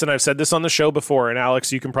say this, and I've said this on the show before, and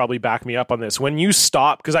Alex, you can probably back me up on this. When you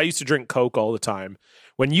stop, because I used to drink Coke all the time,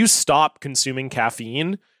 when you stop consuming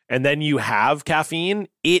caffeine and then you have caffeine,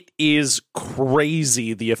 it is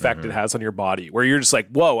crazy the effect it has on your body, where you're just like,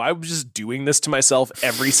 whoa, I was just doing this to myself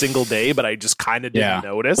every single day, but I just kind of didn't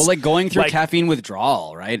notice. Well, like going through caffeine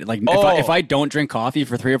withdrawal, right? Like if I don't drink coffee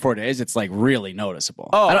for 3 or 4 days, it's like really noticeable.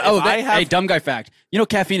 Hey, dumb guy fact. You know,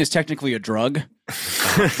 caffeine is technically a drug.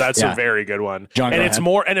 That's a very good one. John, and it's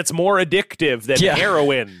more addictive than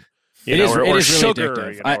heroin. It is really sugar,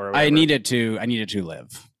 addictive. I needed to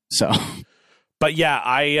live. So but yeah,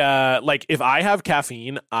 I like if I have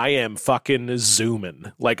caffeine, I am fucking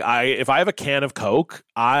zooming. Like if I have a can of Coke,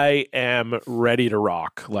 I am ready to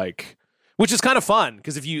rock. Like, which is kind of fun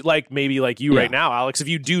because if you maybe you right now, Alex, if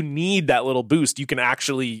you do need that little boost, you can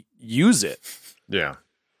actually use it. Yeah,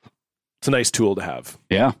 it's a nice tool to have.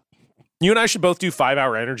 Yeah. You and I should both do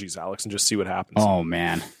 5-hour energies, Alex, and just see what happens. Oh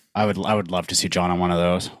man, I would love to see John on one of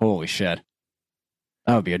those. Holy shit,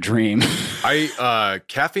 that would be a dream.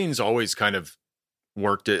 Caffeine's always kind of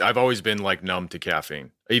worked it. I've always been like numb to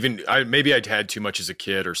caffeine. Maybe I'd had too much as a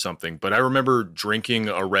kid or something, but I remember drinking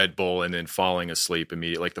a Red Bull and then falling asleep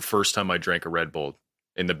immediately. Like the first time I drank a Red Bull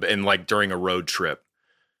during a road trip,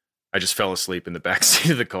 I just fell asleep in the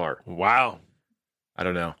backseat of the car. Wow. I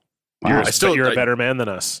don't know. Wow. You're a better man than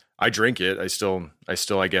us. I drink it. I still,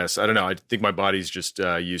 I guess. I don't know. I think my body's just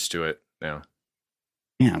used to it now.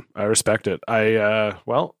 Yeah. I respect it. I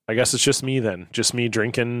guess it's just me then. Just me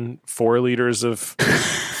drinking 4 liters of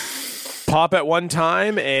pop at one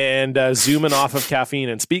time and zooming off of caffeine.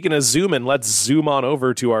 And speaking of zooming, let's zoom on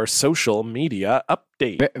over to our social media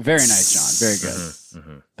update. Very nice, John. Very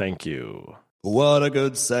good. Thank you. What a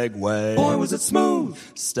good segue. Boy, was it smooth.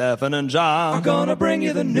 Stefan and John are gonna bring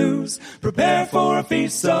you the news. Prepare for a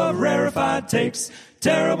feast of rarefied takes.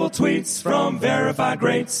 Terrible tweets from verified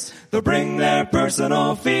greats. They'll bring their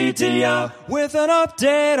personal feed to ya with an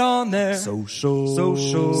update on their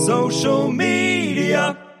social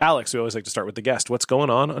media. Alex, we always like to start with the guest. What's going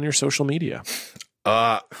on your social media?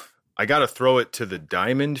 I got to throw it to the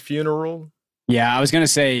Diamond funeral. Yeah, I was going to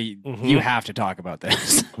say, you have to talk about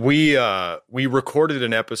this. We recorded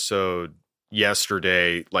an episode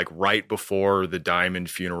yesterday, like right before the Diamond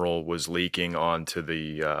funeral was leaking onto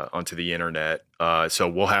the internet. So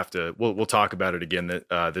we'll talk about it again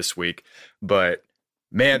this week. But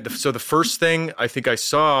man, so the first thing I think I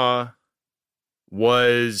saw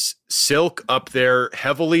was Silk up there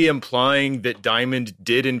heavily implying that Diamond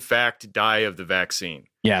did in fact die of the vaccine.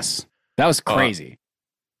 Yes, that was crazy.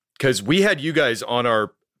 Because we had you guys on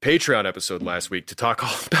our Patreon episode last week to talk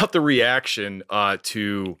all about the reaction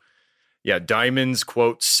to Diamond's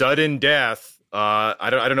quote sudden death. I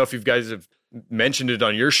don't know if you guys have mentioned it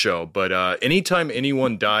on your show, but anytime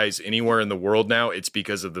anyone dies anywhere in the world now, it's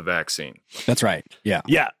because of the vaccine. That's right. Yeah.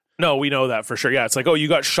 Yeah. No, we know that for sure. Yeah, it's like, oh, you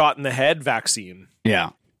got shot in the head, vaccine.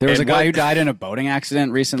 Yeah. There was a guy who died in a boating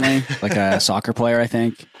accident recently, like a soccer player, I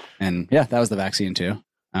think. And yeah, that was the vaccine too.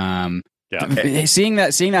 Seeing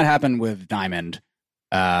that happen with Diamond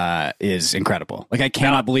is incredible. Like, I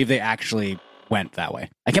cannot believe they actually went that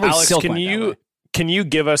way. I can't believe Alex, Silk went that way. Can you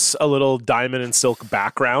give us a little Diamond and Silk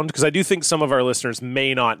background? Because I do think some of our listeners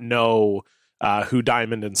may not know who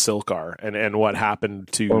Diamond and Silk are and what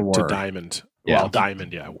happened to Diamond. Yeah. Well,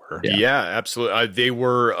 Diamond, were. Yeah, absolutely. They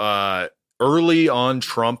were early on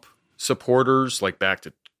Trump supporters, like back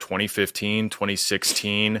to 2015,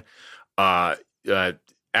 2016.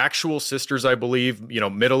 Actual sisters, I believe,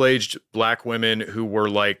 middle-aged black women who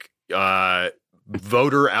were like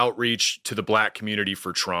voter outreach to the black community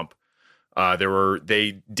for Trump.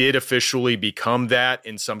 They did officially become that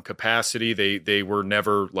in some capacity. They were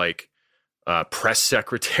never like press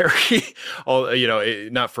secretary,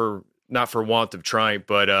 not for want of trying,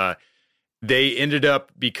 but they ended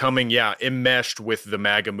up becoming, enmeshed with the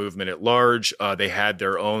MAGA movement at large. They had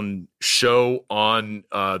their own show on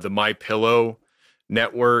the MyPillow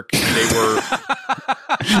network. They were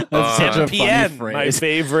MPN,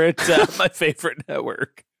 my favorite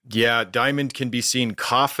network. Yeah, Diamond can be seen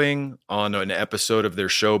coughing on an episode of their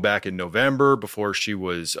show back in November before she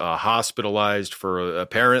was hospitalized for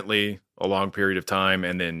apparently a long period of time,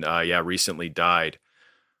 and then recently died.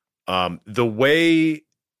 The way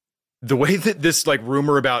that this like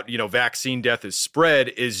rumor about vaccine death is spread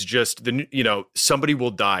is just somebody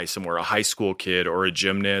will die somewhere, a high school kid or a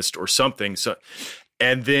gymnast or something. So,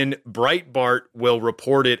 and then Breitbart will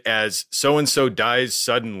report it as so-and-so dies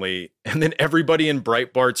suddenly. And then everybody in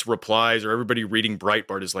Breitbart's replies, or everybody reading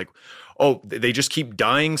Breitbart, is like, oh, they just keep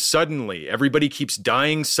dying suddenly. Everybody keeps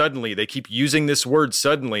dying suddenly. They keep using this word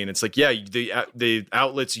suddenly. And it's like, yeah, the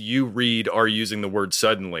outlets you read are using the word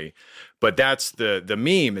suddenly. But that's the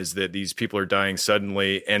meme, is that these people are dying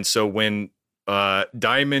suddenly. And so when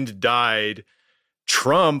Diamond died,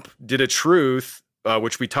 Trump did a truth,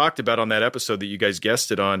 which we talked about on that episode that you guys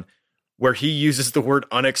guested on, where he uses the word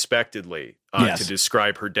unexpectedly to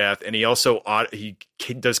describe her death. And he also he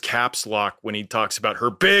does caps lock when he talks about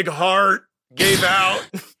her big heart gave out.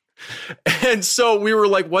 And so we were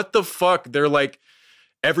like, what the fuck? They're like,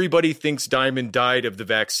 everybody thinks Diamond died of the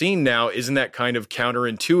vaccine now. Isn't that kind of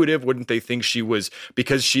counterintuitive? Wouldn't they think she was,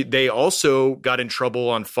 because they also got in trouble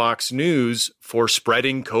on Fox News for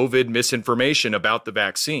spreading COVID misinformation about the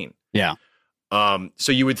vaccine. Yeah.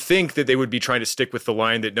 So you would think that they would be trying to stick with the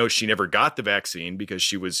line that no, she never got the vaccine because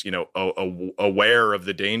she was, aware of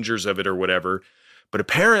the dangers of it or whatever. But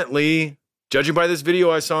apparently, judging by this video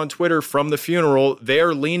I saw on Twitter from the funeral, they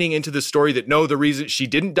are leaning into the story that no, the reason she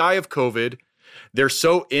didn't die of COVID, they're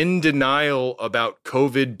so in denial about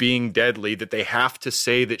COVID being deadly that they have to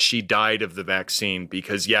say that she died of the vaccine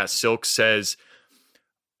because, Silk says,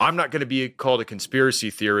 I'm not going to be called a conspiracy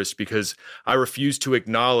theorist because I refuse to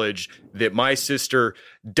acknowledge that my sister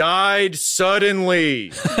died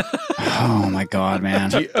suddenly. Oh my God,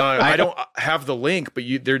 man. I don't have the link, but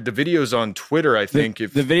the video's on Twitter, I think. The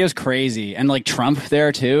video's crazy. And like Trump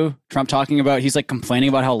there too. Trump talking about, he's like complaining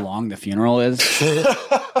about how long the funeral is.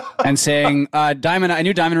 And saying, Diamond, I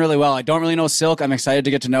knew Diamond really well. I don't really know Silk. I'm excited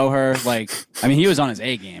to get to know her. Like, I mean, he was on his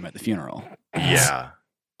A game at the funeral. Yeah.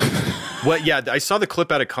 Well, yeah, I saw the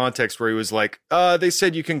clip out of context where he was like, they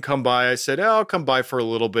said you can come by. I said, I'll come by for a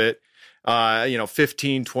little bit.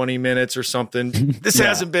 15, 20 minutes or something. This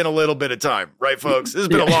hasn't been a little bit of time, right, folks? This has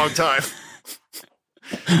been a long time.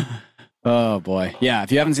 Oh boy. Yeah.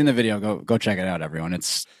 If you haven't seen the video, go check it out, everyone.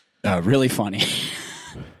 It's really funny.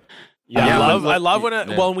 Yeah, I love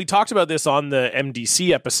when we talked about this on the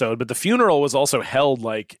MDC episode, but the funeral was also held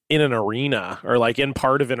like in an arena or like in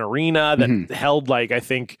part of an arena that held like, I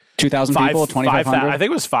think 2,000 people, 2,500. I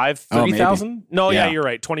think it was 3,000. No, yeah, you're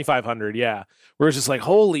right. 2,500. Yeah. Where it's just like,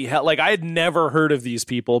 holy hell. Like I had never heard of these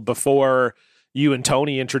people before you and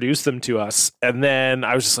Tony introduced them to us. And then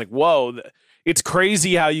I was just like, whoa, it's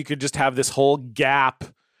crazy how you could just have this whole gap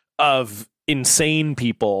of insane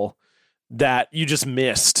people that you just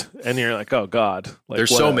missed, and you're like, oh god, like,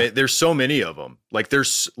 there's so many of them. Like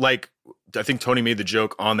there's like, I think Tony made the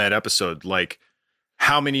joke on that episode, like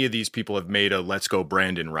how many of these people have made a Let's Go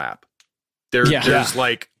Brandon rap? There's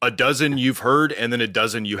like a dozen you've heard and then a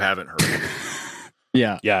dozen you haven't heard.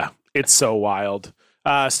 Yeah, it's so wild.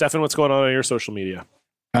 Stefan, what's going on your social media?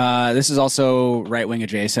 This is also right wing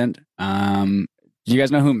adjacent. Do you guys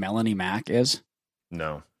know who Melanie Mack is?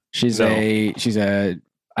 No. She's a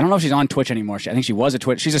I don't know if she's on Twitch anymore. I think she was a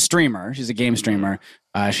Twitch. She's a streamer. She's a game streamer.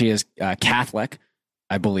 She is Catholic,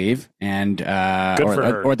 I believe, and or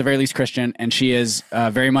at the very least Christian. And she is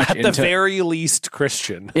very much at the very least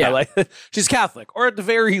Christian. Yeah, she's Catholic, or at the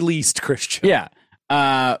very least Christian. Yeah,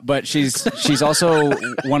 but she's also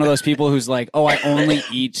one of those people who's like, oh, I only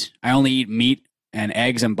eat meat and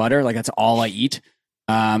eggs and butter. Like that's all I eat.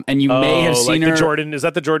 And you may have seen her. Is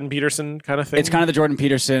that the Jordan Peterson kind of thing? It's kind of the Jordan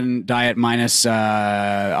Peterson diet minus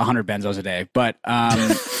 100 benzos a day. But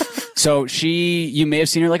so you may have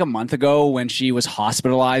seen her like a month ago when she was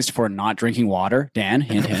hospitalized for not drinking water. Dan,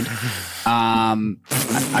 hint, hint. I'm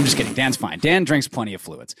just kidding. Dan's fine. Dan drinks plenty of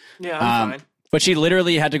fluids. Yeah, I'm fine. But she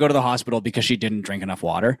literally had to go to the hospital because she didn't drink enough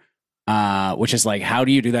water. Which is like, how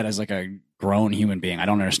do you do that as like a grown human being? I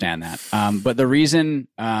don't understand that. But the reason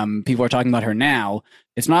people are talking about her now,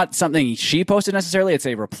 it's not something she posted necessarily. It's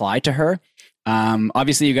a reply to her.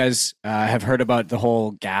 Obviously, you guys have heard about the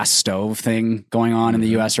whole gas stove thing going on in the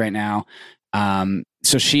U.S. right now.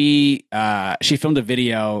 So she filmed a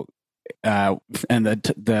video, and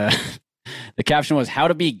the caption was "How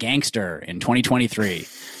to be gangster in 2023,"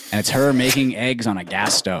 and it's her making eggs on a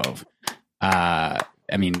gas stove.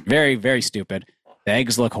 I mean, very, very stupid. The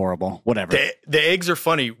eggs look horrible. Whatever. The eggs are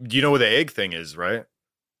funny. You know what the egg thing is, right?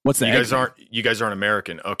 What's the egg thing? You guys aren't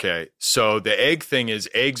American. Okay. So the egg thing is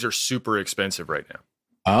eggs are super expensive right now.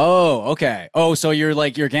 Oh, okay. Oh, so you're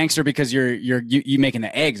gangster because you making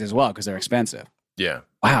the eggs as well because they're expensive. Yeah.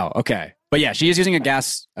 Wow. Okay. But yeah, she is using a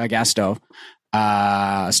gas stove,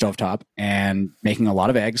 stovetop, and making a lot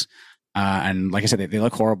of eggs. And like I said, they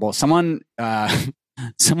look horrible. Someone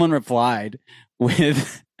replied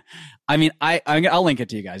with, I mean, I'll link it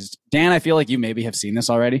to you guys. Dan, I feel like you maybe have seen this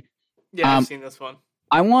already. Yeah, I've seen this one.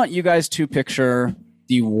 I want you guys to picture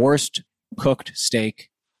the worst cooked steak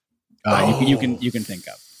you can think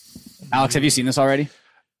of. Alex, have you seen this already?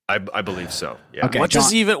 I believe so. Yeah. Okay.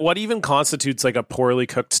 What even constitutes like a poorly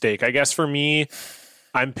cooked steak? I guess for me,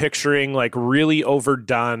 I'm picturing like really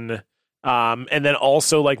overdone, and then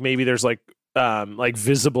also like maybe there's like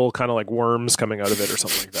visible kind of like worms coming out of it or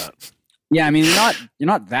something like that. Yeah, I mean you're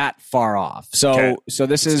not that far off. So okay. So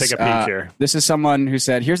this is take a peek here. This is someone who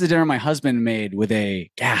said, "Here's the dinner my husband made with a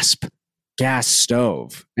gas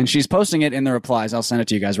stove," and she's posting it in the replies. I'll send it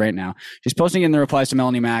to you guys right now. She's posting it in the replies to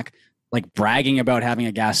Melanie Mack, like bragging about having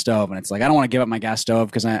a gas stove, and it's like, I don't want to give up my gas stove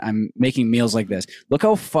because I'm making meals like this. Look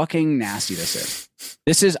how fucking nasty this is.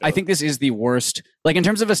 This is, I think, this is the worst. Like in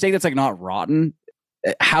terms of a steak that's like not rotten.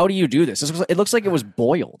 How do you do this? It looks like it was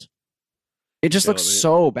boiled. It just looks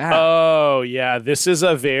so bad. Oh, yeah. This is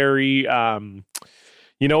a very,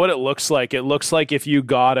 you know what it looks like? It looks like if you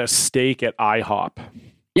got a steak at IHOP.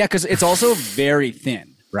 Yeah, because it's also very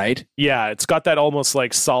thin, right? Yeah, it's got that almost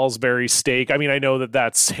like Salisbury steak. I mean, I know that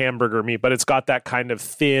that's hamburger meat, but it's got that kind of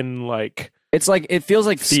thin, like... It's like, it feels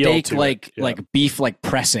like steak, like beef, like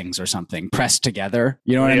pressings or something, pressed together.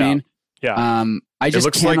 You know what I mean? Yeah. I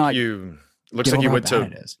just cannot... Looks like you went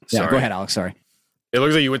to... Yeah, go ahead, Alex. Sorry. It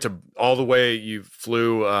looks like you went to all the way. You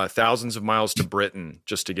flew thousands of miles to Britain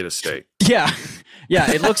just to get a steak. Yeah.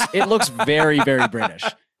 It looks very, very British.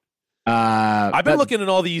 I've been looking at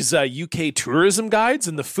all these UK tourism guides,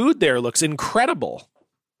 and the food there looks incredible.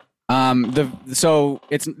 So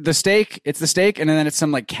it's the steak, and then it's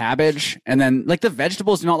some like cabbage, and then like the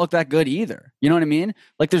vegetables do not look that good either. You know what I mean?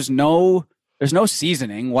 Like there's no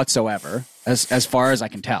seasoning whatsoever, as far as I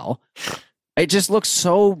can tell. It just looks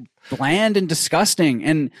so bland and disgusting,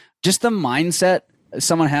 and just the mindset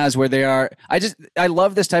someone has where they are. I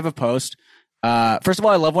love this type of post First of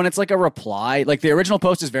all, I love when it's like a reply. Like the original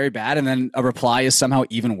post is very bad, and then a reply is somehow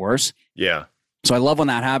even worse. Yeah. So I love when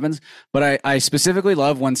that happens. But I specifically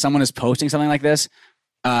love when someone is posting something like this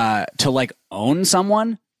to like own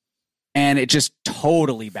someone, and it just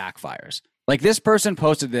totally backfires. Like this person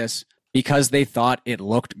posted this because they thought it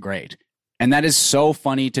looked great. And that is so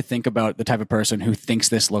funny to think about the type of person who thinks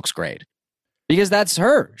this looks great. Because that's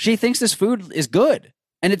her. She thinks this food is good.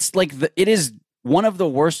 And it's like, it is one of the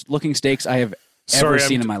worst looking steaks I have ever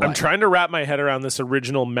seen in my life. I'm trying to wrap my head around this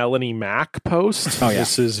original Melanie Mack post. Oh, yeah.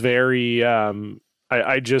 This is very,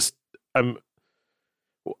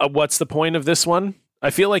 what's the point of this one? I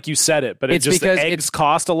feel like you said it, but it's just eggs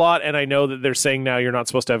cost a lot, and I know that they're saying now you're not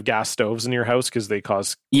supposed to have gas stoves in your house because they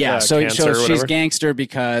cause so cancer she's gangster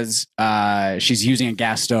because she's using a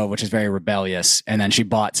gas stove, which is very rebellious, and then she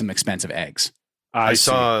bought some expensive eggs. I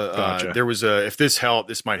saw there was if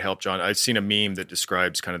this might help, John. I've seen a meme that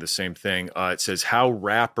describes kind of the same thing. It says how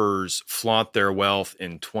rappers flaunt their wealth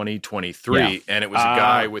in 2023, and it was a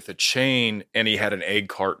guy with a chain, and he had an egg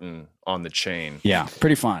carton on the chain. Yeah,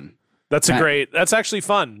 pretty fun. That's actually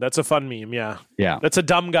fun. That's a fun meme. Yeah. Yeah. That's a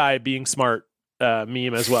dumb guy being smart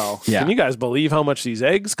meme as well. Yeah. Can you guys believe how much these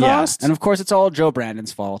eggs cost? Yeah. And of course, it's all Joe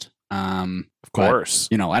Brandon's fault. Of course.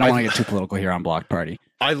 But, I don't want to get too political here on Block Party.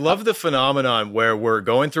 I love the phenomenon where we're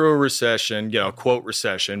going through a recession, quote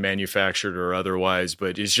recession, manufactured or otherwise,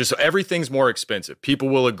 but it's just everything's more expensive. People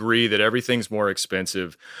will agree that everything's more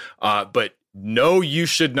expensive. But no, you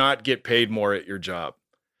should not get paid more at your job.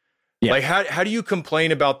 Yeah. Like, how do you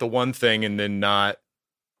complain about the one thing and then not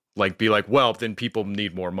like be like, well, then people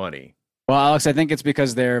need more money? Well, Alex, I think it's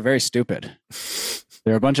because they're very stupid.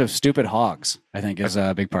 They're a bunch of stupid hogs, I think is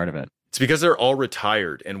a big part of it. It's because they're all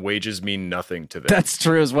retired and wages mean nothing to them. That's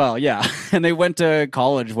true as well. Yeah. And they went to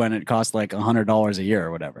college when it cost like $100 a year or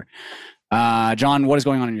whatever. John, what is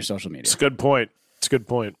going on in your social media? It's a good point.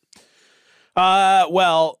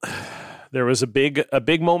 Well, there was a big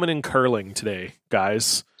moment in curling today,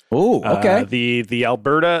 guys. Oh, okay. The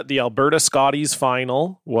Alberta Scotties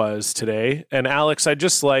final was today, and Alex, I'd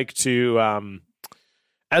just like to,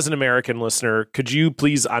 as an American listener, could you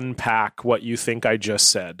please unpack what you think I just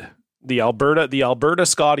said? The Alberta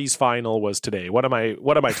Scotties final was today. What am I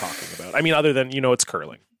talking about? I mean, other than it's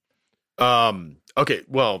curling. Okay,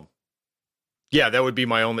 well, yeah, that would be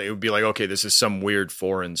my only. It would be like, okay, this is some weird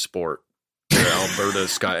foreign sport. Alberta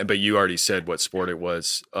Scott, but you already said what sport it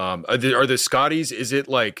was. Are the Scotties? Is it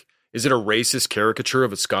a racist caricature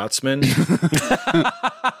of a Scotsman?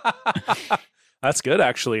 That's good,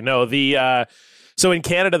 actually. No, so in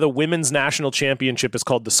Canada, the women's national championship is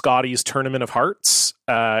called the Scotties Tournament of Hearts,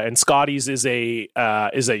 and Scotties is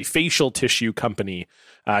a facial tissue company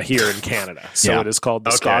here in Canada. So it is called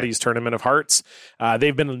the Scotties Tournament of Hearts.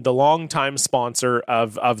 They've been the longtime sponsor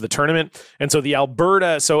of the tournament. And so the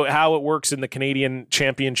Alberta, so how it works in the Canadian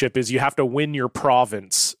championship is you have to win your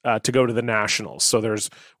province to go to the nationals. So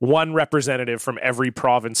there's one representative from every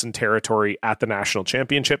province and territory at the national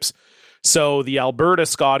championships. So the Alberta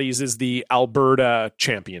Scotties is the Alberta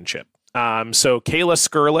championship. So Kayla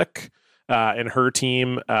Skurlik and her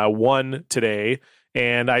team won today.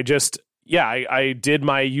 And I did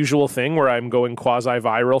my usual thing where I'm going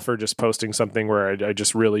quasi-viral for just posting something where I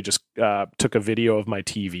just really took a video of my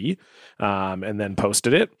TV and then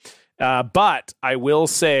posted it. But I will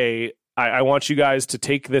say, I want you guys to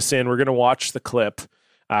take this in. We're going to watch the clip.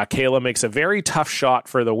 Kayla makes a very tough shot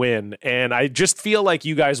for the win, and I just feel like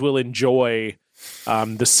you guys will enjoy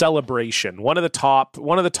the celebration. One of the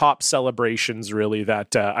top celebrations, really,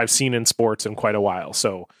 that I've seen in sports in quite a while.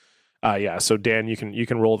 So, So Dan, you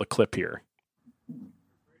can roll the clip here.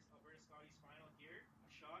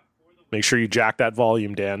 Make sure you jack that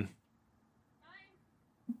volume, Dan.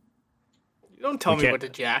 You don't tell me what to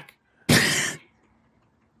jack.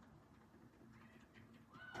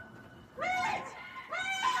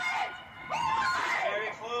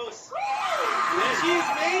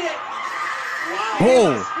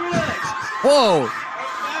 Whoa.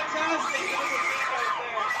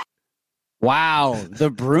 Wow. The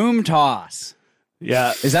broom toss.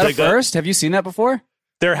 Yeah. Is that a first? Have you seen that before?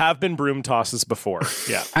 There have been broom tosses before.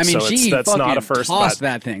 Yeah. I mean, that's not a first. Tossed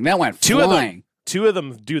that thing. That went flying. Two of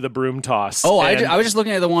them do the broom toss. Oh, I was just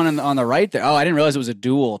looking at the one on the right there. Oh, I didn't realize it was a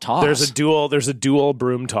dual toss. There's a dual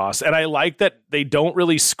broom toss. And I like that they don't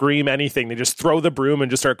really scream anything. They just throw the broom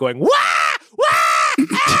and just start going, wah! Wah!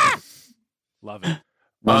 Ah! Love it.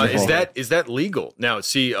 Is that legal? Now,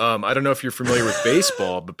 see, I don't know if you're familiar with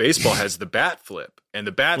baseball, but baseball has the bat flip, and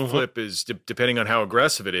the bat flip is depending on how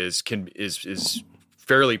aggressive it is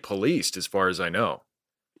fairly policed, as far as I know.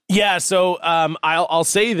 Yeah, so I'll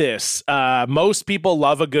say this: most people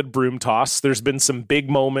love a good broom toss. There's been some big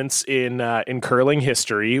moments in curling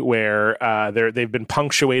history where they've been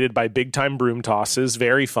punctuated by big time broom tosses.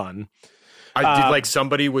 Very fun. I did like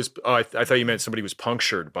somebody was. I thought you meant somebody was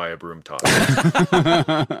punctured by a broom toss.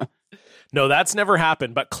 No, that's never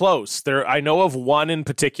happened, but close. I know of one in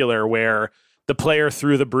particular where the player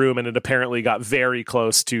threw the broom and it apparently got very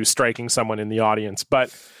close to striking someone in the audience,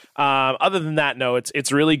 but. Other than that, no,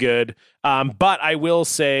 it's really good. But I will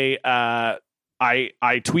say, I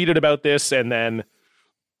tweeted about this, and then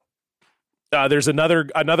there's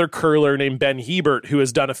another curler named Ben Hebert who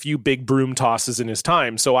has done a few big broom tosses in his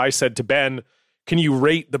time. So I said to Ben, "Can you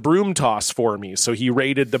rate the broom toss for me?" So he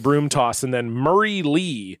rated the broom toss, and then Murray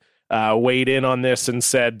Lee weighed in on this and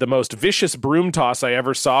said, "The most vicious broom toss I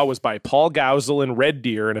ever saw was by Paul Gausel in Red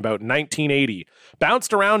Deer in about 1980.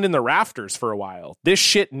 Bounced around in the rafters for a while. This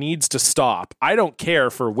shit needs to stop. I don't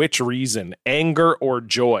care for which reason, anger or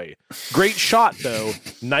joy. Great shot, though.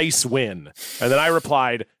 Nice win." And then I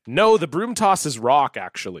replied, "No, the broom toss is rock,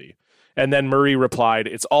 actually." And then Murray replied,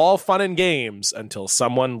 "It's all fun and games until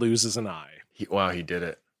someone loses an eye." Wow, he did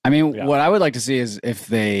it. I mean, what I would like to see is if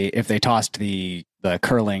they tossed the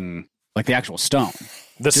curling, like the actual stone.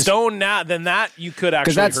 Stone now, then that you could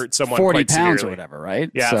actually hurt someone 40 quite pounds severely. Or whatever,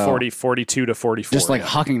 right? Yeah, so 42 to 44. Just like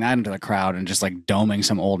hucking that into the crowd and just like doming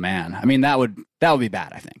some old man. I mean, that would be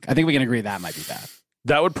bad, I think. I think we can agree that might be bad.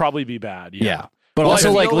 That would probably be bad, yeah. But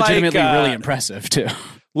also like legitimately really impressive too.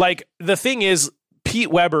 Like the thing is,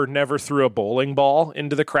 Pete Weber never threw a bowling ball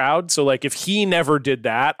into the crowd. So like if he never did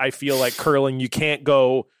that, I feel like curling,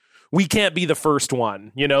 we can't be the first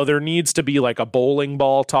one. You know, there needs to be like a bowling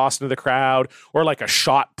ball tossed into the crowd, or like a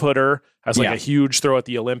shot putter has like a huge throw at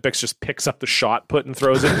the Olympics, just picks up the shot put and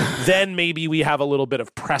throws it. Then maybe we have a little bit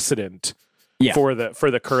of precedent for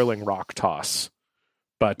the curling rock toss.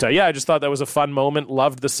 But I just thought that was a fun moment.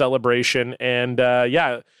 Loved the celebration. And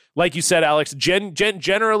like you said, Alex,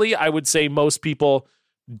 generally, I would say most people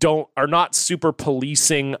are not super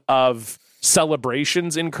policing of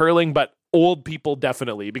celebrations in curling, but old people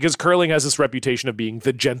definitely, because curling has this reputation of being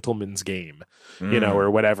the gentleman's game,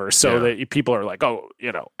 or whatever. So that people are like, oh,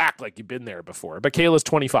 act like you've been there before. But Kayla's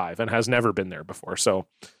 25 and has never been there before. So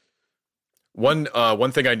one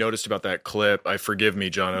thing I noticed about that clip, forgive me,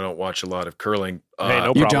 John, I don't watch a lot of curling. Hey,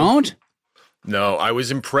 no problem. You don't? No, I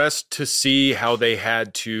was impressed to see how they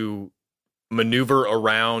had to maneuver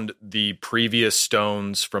around the previous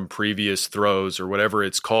stones from previous throws or whatever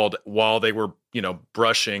it's called while they were,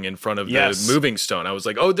 brushing in front of the moving stone. I was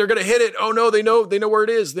like, oh, they're going to hit it. Oh no, they know where it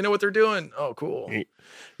is. They know what they're doing. Oh, cool.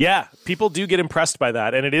 Yeah. People do get impressed by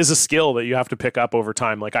that. And it is a skill that you have to pick up over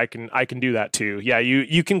time. Like I can do that too. Yeah.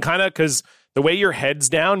 You can kind of, cause the way your head's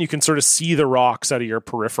down, you can sort of see the rocks out of your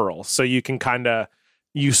peripheral. So you can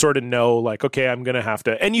you sort of know like, okay, I'm going to have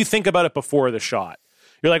to, and you think about it before the shot.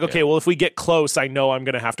 You're like, okay, well, if we get close, I know I'm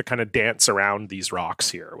going to have to kind of dance around these rocks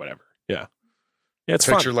here or whatever. Yeah. Yeah, it's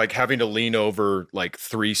Picture fun. Like having to lean over like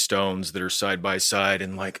 3 stones that are side by side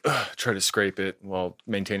and like try to scrape it while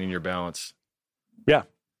maintaining your balance. Yeah.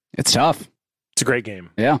 It's tough. It's a great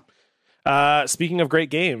game. Yeah. Speaking of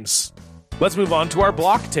great games, let's move on to our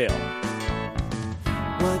block tale.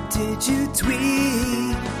 What did you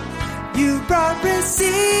tweet? You brought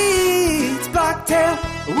receipts. Block tale.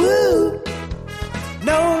 Woo!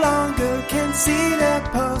 No longer can see the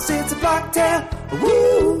post. It's a block tale.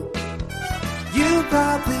 Woo! You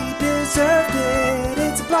probably deserved it.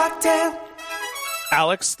 It's a block tale.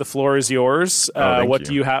 Alex, the floor is yours. What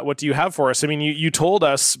do you have for us? I mean, you told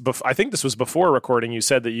us. I think this was before recording. You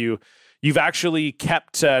said that you've actually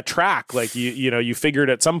kept track. Like you figured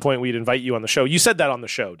at some point we'd invite you on the show. You said that on the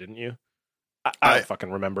show, didn't you? I don't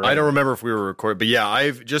fucking remember. I don't remember if we were recording, but yeah,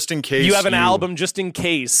 I've just in case you have an album, just in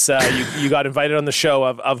case you got invited on the show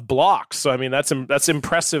of blocks. So I mean, that's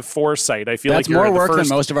impressive foresight. I feel that's like you're more work than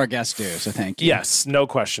most of our guests do. So thank you. Yes, no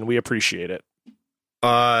question. We appreciate it.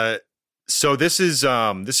 So this is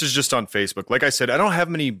just on Facebook. Like I said, I don't have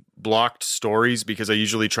many blocked stories because I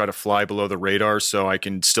usually try to fly below the radar so I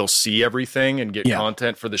can still see everything and get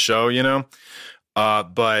content for the show.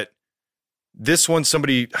 But. This one,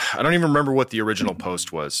 I don't even remember what the original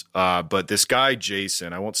post was, but this guy,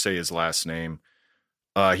 Jason, I won't say his last name,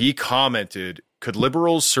 he commented, could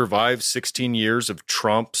liberals survive 16 years of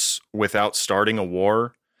Trumps without starting a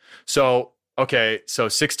war? So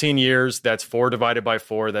 16 years, that's 4 divided by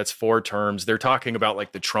 4, that's 4 terms. They're talking about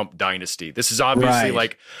like the Trump dynasty. This is obviously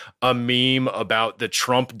like a meme about the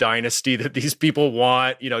Trump dynasty that these people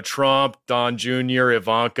want, Trump, Don Jr.,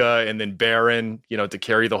 Ivanka, and then Barron, to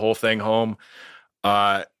carry the whole thing home.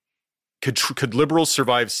 could liberals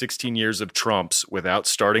survive 16 years of Trumps without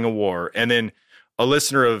starting a war? And then a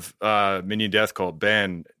listener of Minion Death Cult,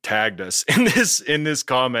 Ben, tagged us in this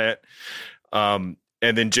comment. And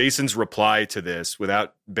then Jason's reply to this,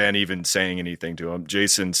 without Ben even saying anything to him,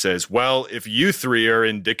 Jason says, well, if you three are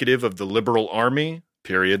indicative of the liberal army,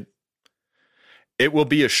 period, it will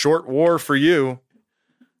be a short war for you.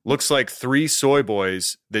 Looks like 3 soy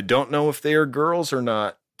boys that don't know if they are girls or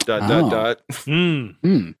not. ...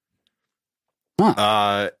 Mm.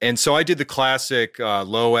 Huh. And so I did the classic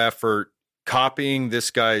low effort copying this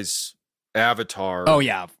guy's avatar. Oh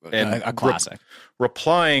yeah, and a classic.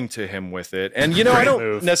 Replying to him with it. And I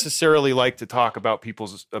don't necessarily like to talk about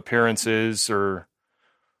people's appearances or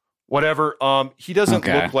whatever. He doesn't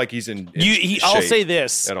look like he's in shape. I'll say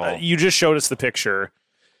this: at all. You just showed us the picture.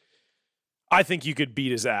 I think you could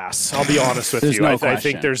beat his ass. I'll be honest with you. No I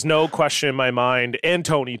think there's no question in my mind, and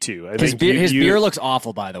Tony too. His beard looks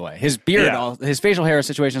awful, by the way. His beard, his facial hair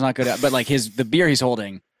situation is not good, but like the beer he's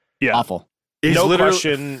holding, awful. No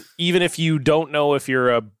question. Even if you don't know if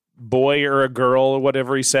you're a boy or a girl or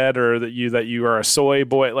whatever he said, or that you are a soy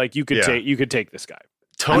boy, like you could take this guy.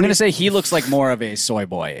 I'm going to say he looks like more of a soy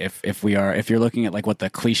boy if you're looking at like what the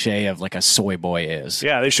cliche of like a soy boy is.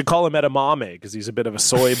 Yeah, they should call him edamame because he's a bit of a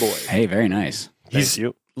soy boy. Hey, very nice. He's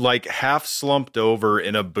like half slumped over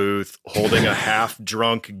in a booth holding a half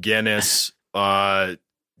drunk Guinness.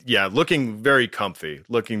 Looking very comfy,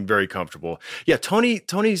 looking very comfortable. Yeah,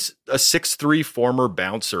 Tony's a 6'3" former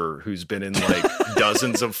bouncer who's been in like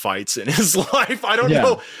dozens of fights in his life. I don't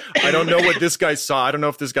know what this guy saw. I don't know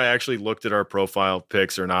if this guy actually looked at our profile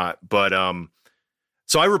pics or not. But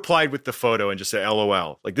so I replied with the photo and just said,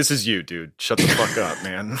 LOL. Like, this is you, dude. Shut the fuck up,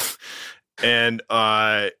 man. And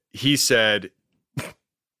he said,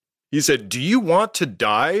 do you want to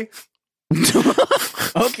die?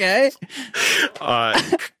 Okay.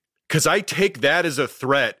 Because I take that as a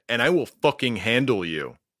threat and I will fucking handle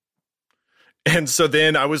you. And so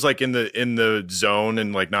then I was like in the zone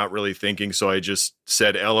and like not really thinking. So I just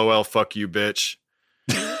said, LOL, fuck you, bitch.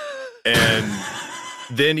 And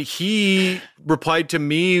then he replied to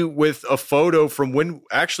me with a photo from when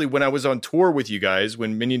I was on tour with you guys,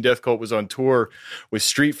 when Minion Death Cult was on tour with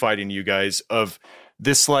Street Fighting you guys, of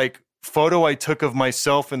this like photo I took of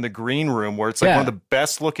myself in the green room where it's like one of the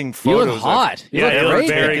best looking photos. You look hot. You look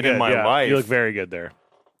very good in my life. You look very good there.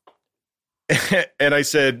 And I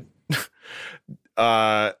said,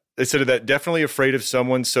 that definitely afraid of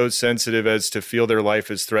someone so sensitive as to feel their life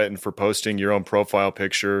is threatened for posting your own profile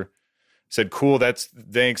picture. Said, cool.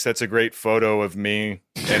 Thanks. That's a great photo of me.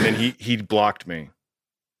 And then he blocked me.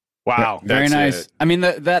 Wow. Very nice. I mean,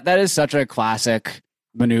 that is such a classic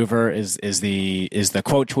maneuver is the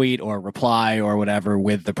quote tweet or reply or whatever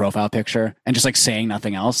with the profile picture and just like saying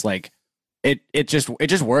nothing else. Like it just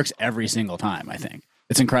works every single time. I think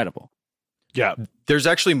it's incredible. Yeah, there's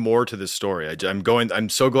actually more to this story. I'm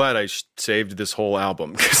so glad I saved this whole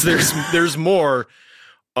album because there's more.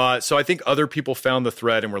 So I think other people found the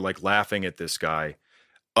thread and were like laughing at this guy.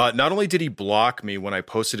 Not only did he block me when I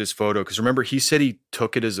posted his photo, because remember he said he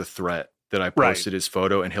took it as a threat that I posted his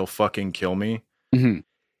photo and he'll fucking kill me. Mm-hmm.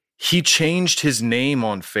 He changed his name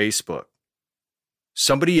on Facebook.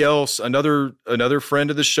 Somebody else, another friend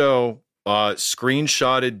of the show,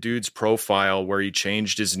 screenshotted dude's profile where he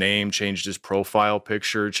changed his name, changed his profile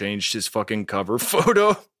picture, changed his fucking cover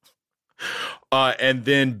photo. And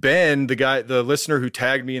then Ben, the listener who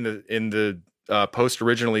tagged me in the post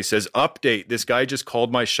originally, says, update, this guy just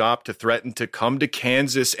called my shop to threaten to come to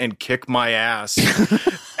Kansas and kick my ass.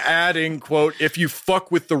 Adding, quote, if you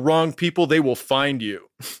fuck with the wrong people, they will find you.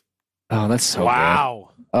 Oh, that's so wow.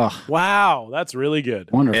 good. Oh. Wow, that's really good.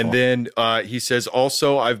 Wonderful. And then he says,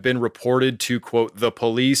 also, I've been reported to, quote, the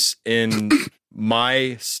police in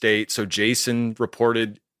my state. So Jason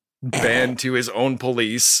reported Ben to his own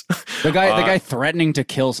police. The guy threatening to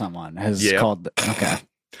kill someone has called. Okay.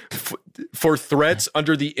 For threats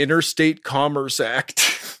under the Interstate Commerce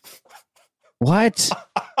Act. What?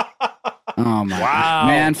 Oh my God.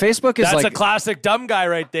 Man, Facebook is that's a classic dumb guy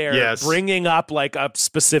right there. Yes. Bringing up like a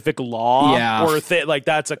specific law or like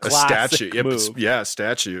that's a classic move.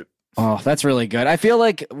 Statute. Oh, that's really good. I feel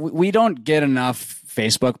like we don't get enough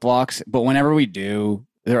Facebook blocks, but whenever we do,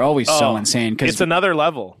 they're always so insane. It's another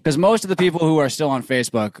level. Because most of the people who are still on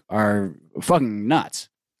Facebook are fucking nuts.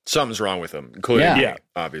 Something's wrong with them, including me,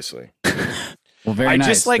 obviously. Well, very nice.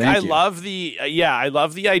 Just like, I love the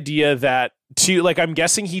idea that I'm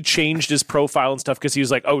guessing he changed his profile and stuff because he was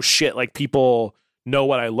like, oh shit, like people know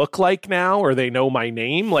what I look like now, or they know my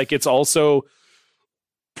name. Like it's also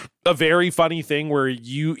a very funny thing where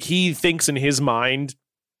he thinks in his mind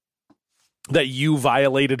that you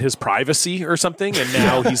violated his privacy or something, and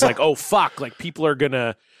now he's like, oh fuck, like people are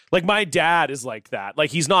gonna, like my dad is like that. Like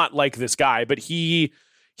he's not like this guy, but he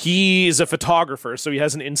is a photographer, so he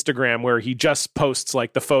has an Instagram where he just posts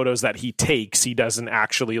like the photos that he takes. He doesn't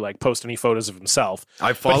actually like post any photos of himself.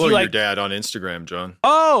 I follow your dad on Instagram, John.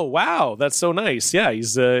 Oh wow, that's so nice. Yeah,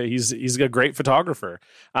 he's a great photographer.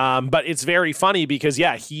 But it's very funny because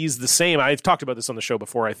he's the same. I've talked about this on the show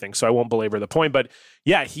before, I think, so I won't belabor the point. But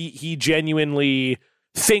yeah, he genuinely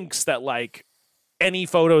thinks that like any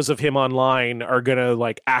photos of him online are gonna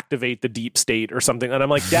like activate the deep state or something. And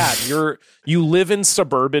I'm like, Dad, you live in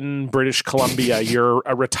suburban British Columbia. You're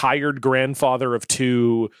a retired grandfather of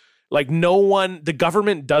 2. Like the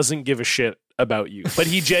government doesn't give a shit about you. But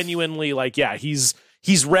he genuinely like, he's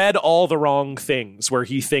read all the wrong things where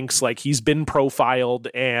he thinks like he's been profiled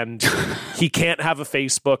and he can't have a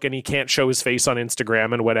Facebook and he can't show his face on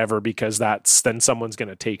Instagram and whatever, because then someone's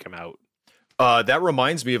gonna take him out. That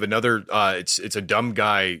reminds me of another. It's a dumb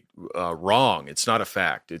guy wrong. It's not a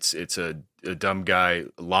fact. It's a dumb guy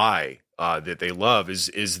lie that they love.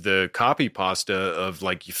 Is the copy pasta of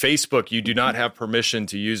like Facebook? You do not have permission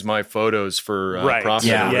to use my photos for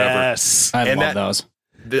profit or whatever. Yes, I love those.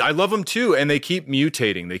 I love them too, and they keep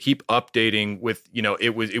mutating. They keep updating with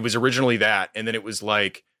it was originally that, and then it was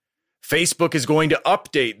like Facebook is going to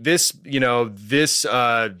update this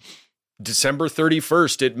December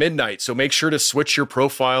 31st at midnight. So make sure to switch your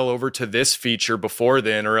profile over to this feature before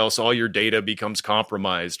then, or else all your data becomes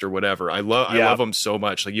compromised or whatever. I love them so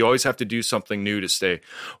much. Like you always have to do something new to stay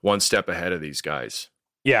one step ahead of these guys.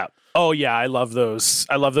 Yeah. Oh yeah. I love those.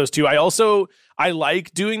 I love those too. I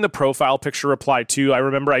like doing the profile picture reply too. I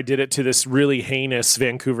remember I did it to this really heinous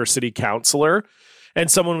Vancouver City councillor.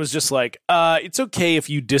 And someone was just like, it's okay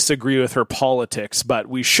if you disagree with her politics, but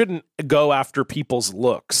we shouldn't go after people's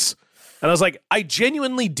looks. And I was like, I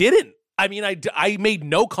genuinely didn't. I mean, I made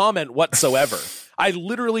no comment whatsoever. I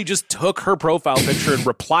literally just took her profile picture and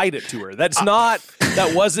replied it to her.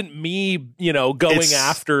 That wasn't me, going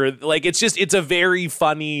after. Like, it's a very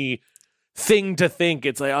funny thing to think.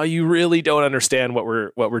 It's like, oh, you really don't understand what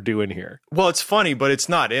we're doing here. Well, it's funny, but it's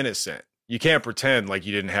not innocent. You can't pretend like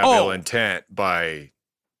you didn't have ill intent by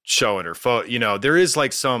showing her photo. There is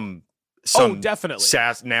like some definitely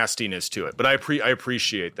nastiness to it, but I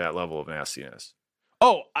appreciate that level of nastiness.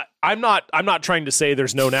 I'm not trying to say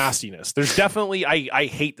there's no nastiness. There's definitely, I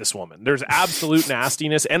hate this woman. There's absolute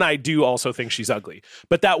nastiness, and I do also think she's ugly.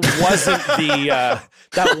 But that wasn't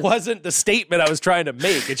the statement I was trying to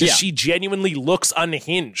make. It's just she genuinely looks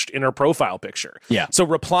unhinged in her profile picture. Yeah. So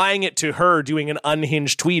replying it to her doing an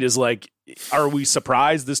unhinged tweet is like, are we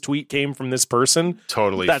surprised this tweet came from this person?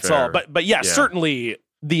 Totally. That's fair. all. But certainly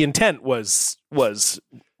the intent was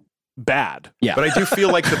bad. Yeah. But I do feel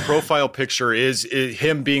like the profile picture is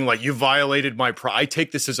him being like, you violated my I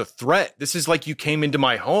take this as a threat. This is like, you came into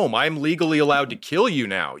my home. I'm legally allowed to kill you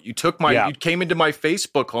now. You came into my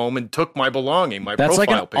Facebook home and took my belonging, my That's profile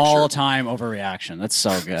like an picture. all-time overreaction. That's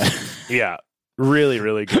so good. Yeah. Really,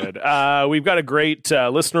 really good. We've got a great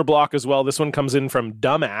listener block as well. This one comes in from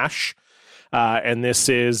Dumbash. And this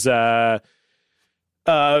is Gina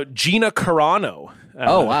Carano.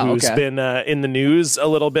 Who's been in the news a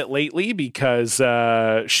little bit lately because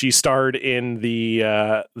she starred in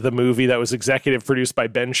the movie that was executive produced by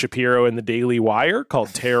Ben Shapiro and the Daily Wire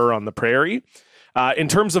called Terror on the Prairie. In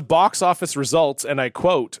terms of box office results, and I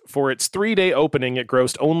quote, for its 3-day opening, it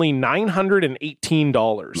grossed only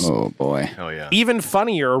 $918. Oh, boy. Hell yeah. Even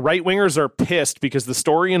funnier, right-wingers are pissed because the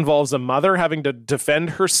story involves a mother having to defend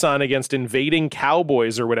her son against invading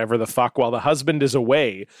cowboys or whatever the fuck while the husband is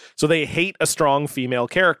away, so they hate a strong female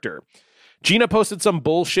character. Gina posted some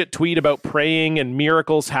bullshit tweet about praying and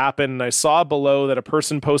miracles happen, and I saw below that a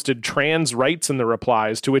person posted trans rights in the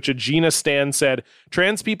replies, to which a Gina stan said,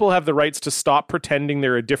 trans people have the rights to stop pretending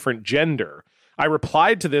they're a different gender. I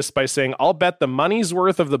replied to this by saying, I'll bet the money's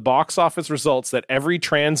worth of the box office results that every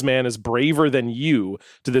trans man is braver than you,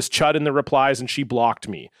 to this chud in the replies, and she blocked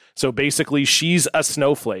me. So basically, she's a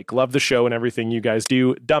snowflake. Love the show and everything you guys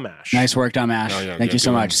do. Dumbash. Nice work, Dumbash. Thank you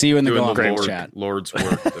so much. See you in the Go Off chat. Lord's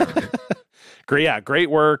work there. Great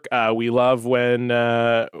work. We love when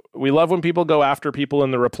people go after people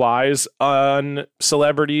in the replies on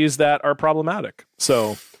celebrities that are problematic.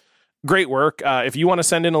 So great work. If you want to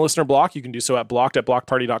send in a listener block, you can do so at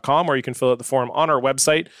blocked@blockparty.com, or you can fill out the form on our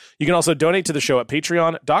website. You can also donate to the show at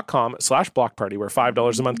patreon.com/blockparty, where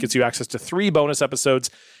 $5 a month gets you access to 3 bonus episodes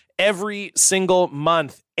every single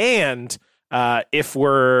month. And If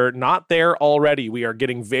we're not there already, we are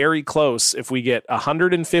getting very close. If we get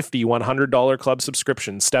 150 $100 club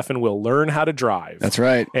subscriptions, Stefan will learn how to drive. That's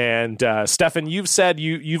right. And Stefan, you've said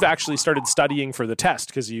you've actually started studying for the test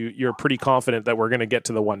because you're pretty confident that we're going to get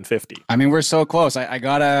to the 150. I mean, we're so close. I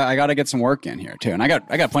gotta get some work in here too, and I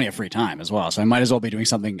got plenty of free time as well, so I might as well be doing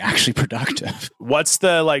something actually productive. What's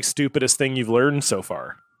the stupidest thing you've learned so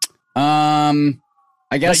far?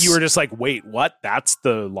 I guess that you were just like, wait, what? That's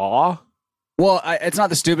the law? Well, it's not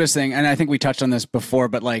the stupidest thing, and I think we touched on this before,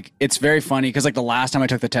 but it's very funny because the last time I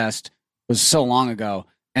took the test was so long ago,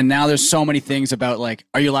 and now there's so many things about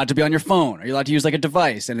are you allowed to be on your phone? Are you allowed to use a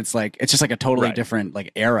device? And it's just a totally different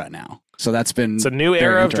era now. So that's been it's a new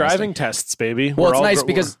era of driving tests, baby. Well, it's nice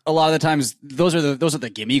because a lot of the times those are the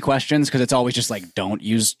gimme questions because it's always just don't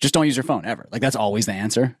use your phone ever. That's always the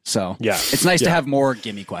answer. So yeah, it's nice to have more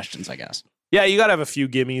gimme questions, I guess. Yeah, you got to have a few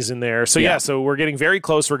gimmies in there. So so we're getting very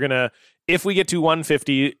close. We're going to, if we get to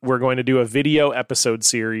 150, we're going to do a video episode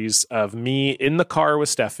series of me in the car with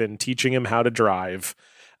Stefan teaching him how to drive.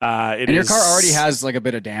 And your car already has a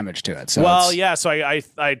bit of damage to it. So So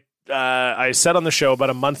I said on the show about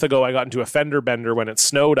a month ago, I got into a fender bender when it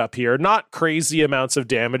snowed up here. Not crazy amounts of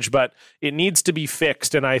damage, but it needs to be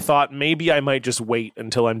fixed. And I thought maybe I might just wait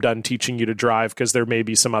until I'm done teaching you to drive because there may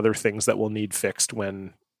be some other things that will need fixed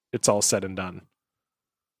when it's all said and done.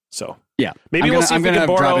 So yeah, maybe we'll see if we can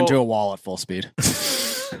drive into a wall at full speed.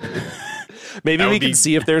 Maybe we can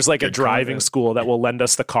see if there's a driving school that will lend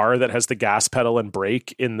us the car that has the gas pedal and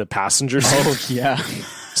brake in the passenger seat. Oh yeah,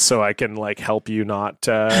 so I can help you not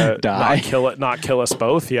die, not kill us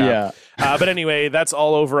both. Yeah. But anyway, that's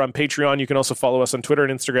all over on Patreon. You can also follow us on Twitter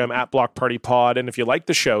and Instagram at Block Party Pod. And if you like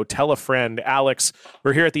the show, tell a friend. Alex,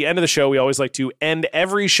 we're here at the end of the show. We always like to end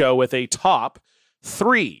every show with a top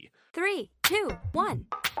 3. 3, 2, 1.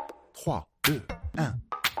 3, 2, 1.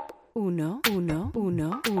 Uno, uno,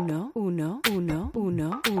 uno, uno, uno, uno,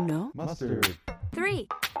 uno, uno. Mustard. 3.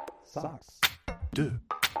 Socks. 2.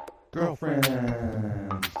 Girlfriends.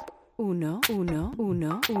 Uno, uno,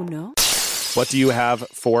 uno, uno. What do you have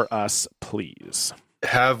for us, please?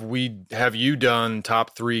 Have you done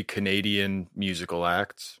top 3 Canadian musical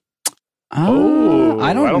acts? I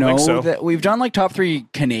don't know think so. That we've done top 3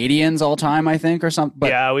 Canadians all time, I think, or something.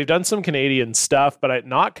 But yeah, we've done some Canadian stuff, but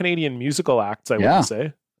not Canadian musical acts, I wouldn't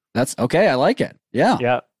say. That's okay. I like it. Yeah.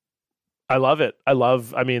 Yeah. I love it.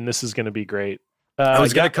 This is going to be great. I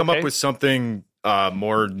was going to come up with something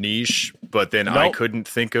more niche, but then I couldn't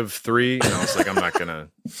think of 3. And I was like, I'm not going to.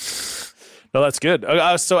 No, that's good.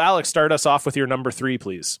 So Alex, start us off with your number 3,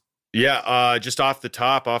 please. Yeah. Just off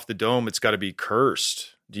the dome, it's got to be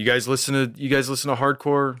Cursed. Do you guys listen to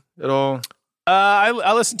hardcore at all?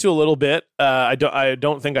 I listen to a little bit. I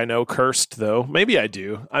don't think I know Cursed though. Maybe I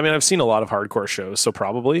do. I mean, I've seen a lot of hardcore shows, so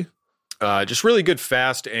probably. Just really good,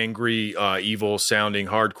 fast, angry, evil sounding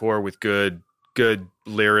hardcore with good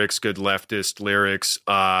lyrics, good leftist lyrics.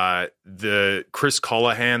 The Chris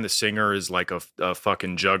Colohan, the singer, is a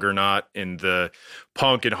fucking juggernaut in the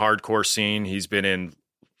punk and hardcore scene. He's been in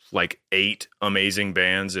 8 amazing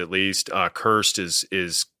bands at least. Cursed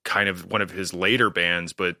is kind of one of his later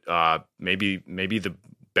bands, but maybe the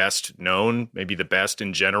best known, maybe the best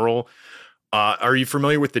in general. Are you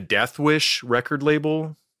familiar with the Death Wish record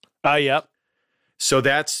label? Yep. So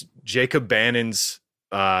that's Jacob Bannon's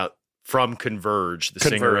from Converge, the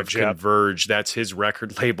singer of Converge. Yep. That's his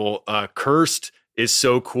record label. Cursed is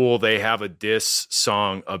so cool. They have a diss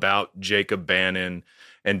song about Jacob Bannon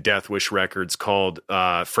and Death Wish Records called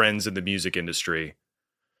Friends in the Music Industry.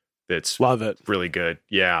 That's love it. Really good.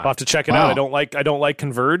 Yeah. I'll have to check it out. I don't like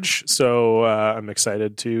Converge, so I'm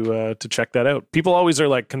excited to check that out. People always are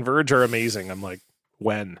like, Converge are amazing. I'm like,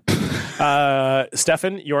 when?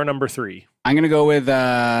 Stefan, your number 3. I'm going to go with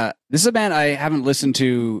this is a band I haven't listened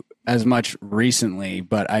to as much recently,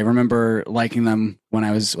 but I remember liking them when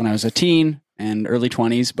I was a teen and early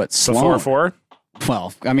 20s, but Sloan. Before 4?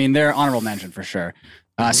 Well, I mean, they're honorable mention for sure.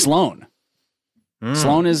 Sloan.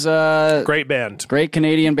 Sloan is a great band. Great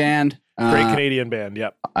Canadian band. Great Canadian band.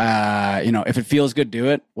 Yep. If it feels good, do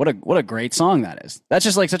it. What a great song that is. That's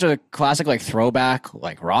just such a classic, throwback,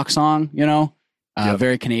 rock song, Yep.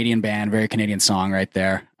 Very Canadian band, very Canadian song right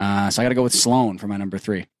there. So I got to go with Sloan for my number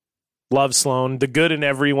 3. Love Sloan. The Good in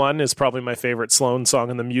Everyone is probably my favorite Sloan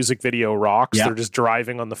song, and the music video rocks. Yep. They're just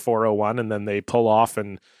driving on the 401 and then they pull off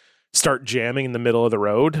and start jamming in the middle of the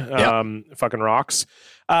road. Yep. Fucking rocks.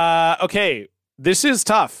 Okay. This is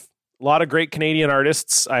tough. A lot of great Canadian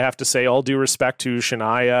artists, I have to say, all due respect to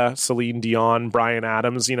Shania, Celine Dion, Bryan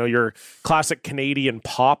Adams, your classic Canadian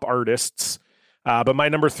pop artists. But my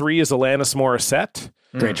number 3 is Alanis Morissette.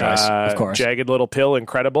 Great choice, of course. Jagged Little Pill,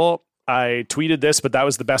 incredible. I tweeted this, but that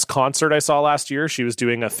was the best concert I saw last year. She was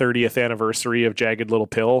doing a 30th anniversary of Jagged Little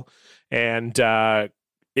Pill, and our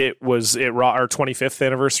 25th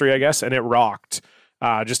anniversary, I guess, and it rocked.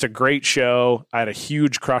 Just a great show. I had a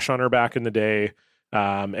huge crush on her back in the day.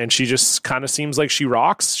 And she just kind of seems like she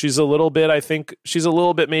rocks. She's a little bit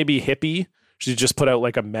maybe hippie. She just put out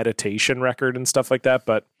like a meditation record and stuff like that.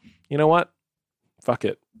 But you know what? Fuck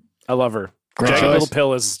it. I love her. Jagged Little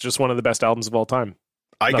Pill is just one of the best albums of all time.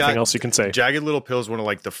 Nothing else you can say. Jagged Little Pill is one of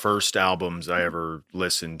like the first albums I ever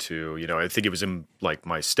listened to. You know, I think it was in like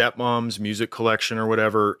my stepmom's music collection or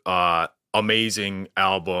whatever. Amazing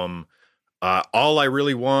album. All I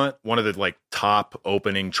Really Want, one of the like top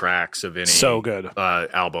opening tracks of any so good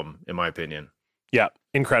album, in my opinion. Yeah,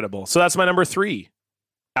 incredible. So that's my number 3.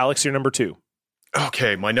 Alex, your number 2.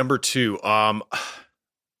 Okay, my number 2.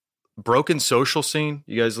 Broken Social Scene.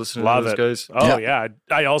 You guys listen to Love those it. guys? Oh yeah.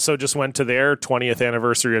 I also just went to their 20th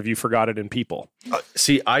anniversary of You Forgot It in People.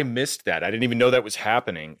 See, I missed that. I didn't even know that was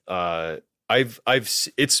happening. Was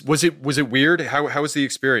it weird? How was the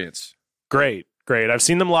experience? Great. I've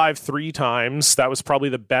seen them live 3 times. That was probably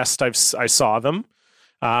the best I saw them.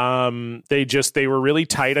 They were really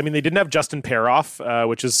tight. I mean, they didn't have Justin Peroff,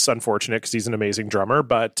 which is unfortunate because he's an amazing drummer,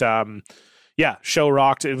 but yeah, show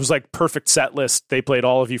rocked. It was like perfect set list. They played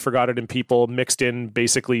all of You Forgot It in People, mixed in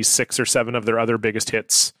basically 6 or 7 of their other biggest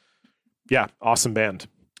hits. Yeah, awesome band.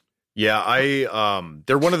 Yeah,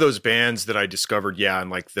 they're one of those bands that I discovered, in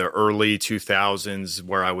like the early 2000s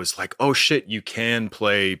where I was like, oh shit, you can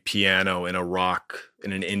play piano in an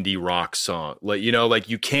indie rock song. Like, you know, like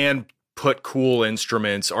you can put cool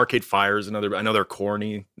instruments. Arcade Fire is another, I know they're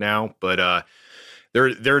corny now, but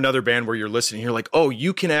they're another band where you're listening, you're like, oh,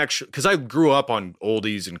 you can actually, because I grew up on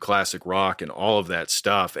oldies and classic rock and all of that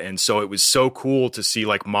stuff. And so it was so cool to see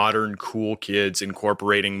like modern cool kids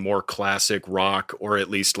incorporating more classic rock or at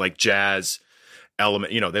least like jazz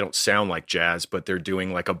element. You know, they don't sound like jazz, but they're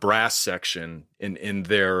doing like a brass section in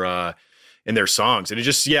their songs. And it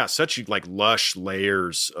just, such like lush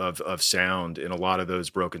layers of sound in a lot of those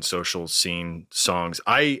Broken Social Scene songs.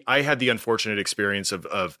 I had the unfortunate experience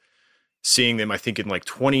of seeing them, I think in like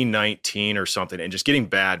 2019 or something, and just getting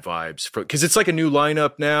bad vibes because it's like a new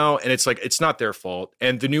lineup now, and it's like it's not their fault.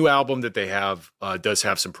 And the new album that they have does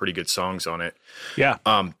have some pretty good songs on it. Yeah.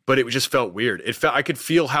 But it just felt weird. I could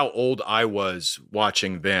feel how old I was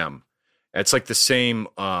watching them. It's like the same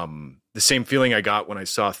feeling I got when I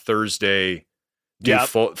saw Thursday do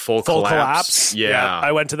full collapse. Yeah.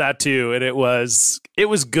 I went to that too, and it was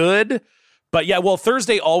good. But yeah, well,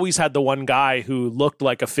 Thursday always had the one guy who looked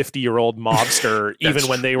like a 50-year-old mobster, even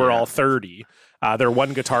when they were all 30. Their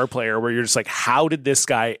one guitar player, where you're just like, how did this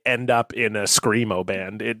guy end up in a screamo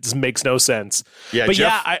band? It makes no sense. Yeah, but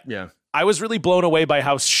Jeff, I was really blown away by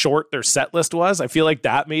how short their set list was. I feel like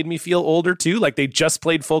that made me feel older too. Like they just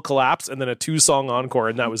played Full Collapse and then a 2-song encore,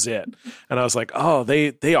 and that was it. And I was like, oh,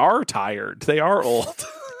 they are tired. They are old.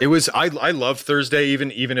 It was I love Thursday,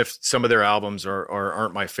 even if some of their albums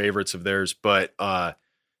aren't my favorites of theirs, but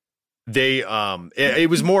it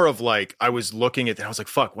was more of like I was looking at that, I was like,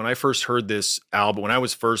 fuck, when I first heard this album, when I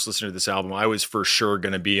was first listening to this album, I was for sure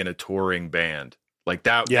gonna be in a touring band. Like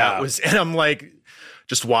that was, and I'm like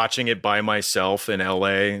just watching it by myself in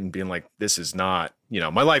LA and being like, this is not, you know,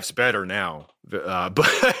 my life's better now.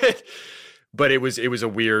 But it was a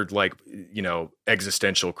weird, like, you know,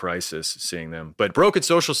 existential crisis seeing them. But Broken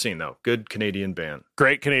Social Scene, though, good Canadian band.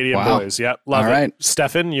 Great Canadian boys. Yep. Love it. Right.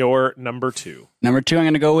 Stefan, your number 2. Number 2, I'm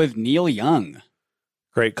going to go with Neil Young.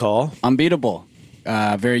 Great call. Unbeatable.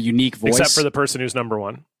 Very unique voice. Except for the person who's number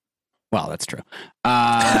 1. Well, that's true.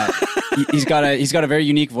 He's got a very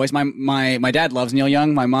unique voice. My dad loves Neil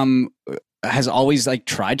Young. My mom has always like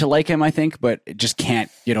tried to like him, I think, but just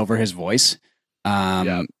can't get over his voice.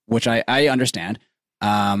 Which I understand.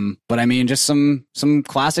 But I mean, just some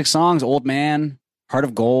classic songs, Old Man, Heart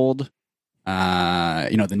of Gold, The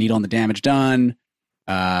Needle and the Damage Done,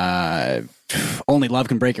 Only Love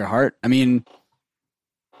Can Break Your Heart. I mean,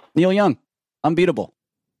 Neil Young, unbeatable.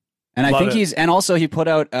 And I think he put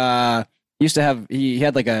out, he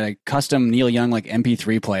had like a custom Neil Young, like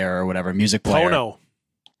MP3 player or whatever, music player.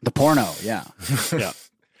 The Porno. Yeah. Yeah.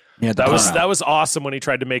 Yeah, that was awesome when he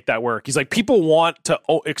tried to make that work. He's like, people want to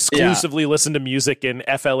exclusively listen to music in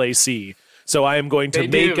FLAC, so I am going to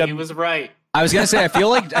make him. He was right. I was gonna say, I feel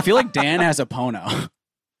like Dan has a Pono.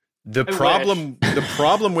 The problem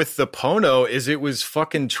with the Pono is it was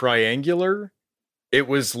fucking triangular, It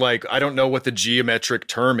was like, I don't know what the geometric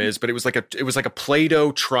term is, but it was like a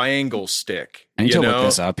Play-Doh triangle stick. I need to look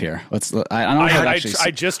this up here. I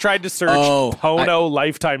just tried to search Pono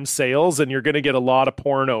lifetime sales, and you're going to get a lot of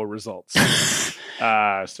porno results.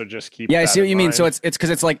 So just keep. Yeah, I see what you mean. So it's because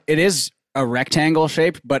it's like it is a rectangle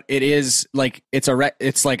shape, but it is like it's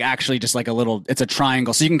like actually just like it's a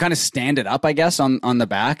triangle. So you can kind of stand it up, I guess, on the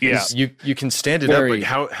back. Yeah, you can stand it up. But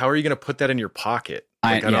how are you going to put that in your pocket?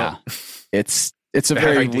 It's a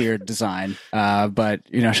very weird design, but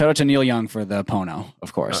shout out to Neil Young for the Pono,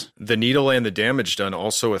 of course. The Needle and the Damage Done,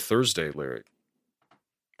 also a Thursday lyric.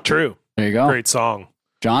 True. There you go. Great song,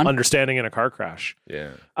 John. Understanding in a Car Crash.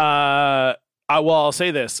 Yeah. Well, I'll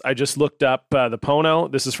say this. I just looked up the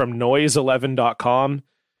Pono. This is from noise11.com.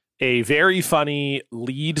 A very funny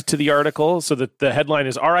lead to the article. So the headline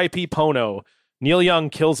is R.I.P. Pono. Neil Young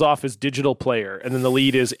kills off his digital player. And then the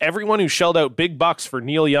lead is, everyone who shelled out big bucks for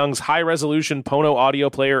Neil Young's high-resolution Pono audio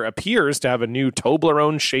player appears to have a new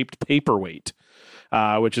Toblerone-shaped paperweight,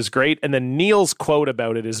 which is great. And then Neil's quote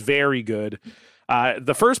about it is very good.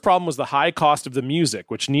 The first problem was the high cost of the music,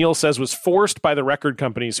 which Neil says was forced by the record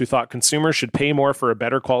companies who thought consumers should pay more for a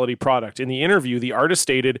better quality product. In the interview, the artist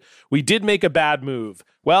stated, "We did make a bad move.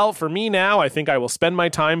 Well, for me now, I think I will spend my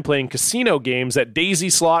time playing casino games at Daisy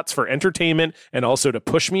Slots for entertainment and also to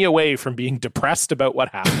push me away from being depressed about what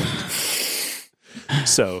happened."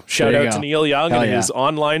 So shout out to Neil Young and his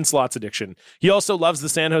online slots addiction. He also loves the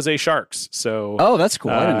San Jose Sharks. So that's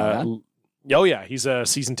cool. I didn't know that. Oh yeah, he's a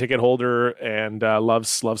season ticket holder and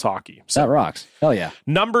loves hockey. So that rocks. Hell yeah.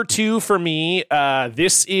 Number 2 for me,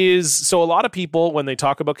 this is, so a lot of people, when they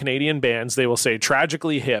talk about Canadian bands, they will say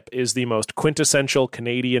Tragically Hip is the most quintessential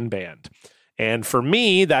Canadian band. And for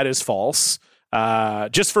me, that is false.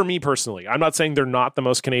 Just for me personally. I'm not saying they're not the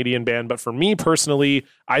most Canadian band, but for me personally,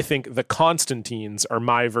 I think the Constantines are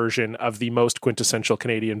my version of the most quintessential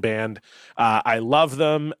Canadian band. I love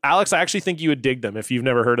them. Alex, I actually think you would dig them. If you've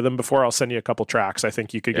never heard of them before, I'll send you a couple tracks. I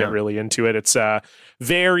think you could get really into it. It's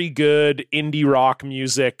very good indie rock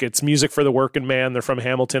music. It's music for the working man. They're from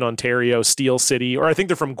Hamilton, Ontario, Steel City, or I think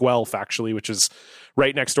they're from Guelph, actually, which is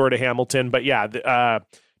right next door to Hamilton. But yeah,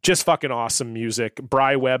 just fucking awesome music.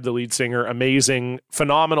 Bry Webb, the lead singer, amazing,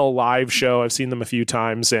 phenomenal live show. I've seen them a few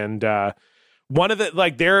times, and one of the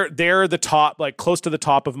they're the top, like close to the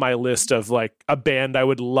top of my list of like a band I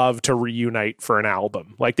would love to reunite for an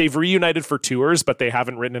album. Like they've reunited for tours, but they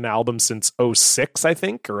haven't written an album since 2006, I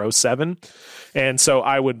think, or 2007. And so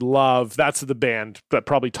I would love. That's the band that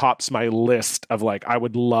probably tops my list of like I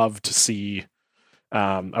would love to see.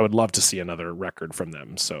 I would love to see another record from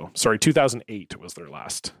them. So, sorry, 2008 was their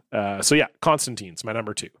last. So yeah, Constantine's my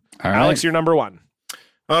number 2. All Alex, right. your number 1.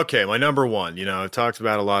 Okay, my number 1. I've talked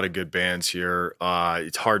about a lot of good bands here.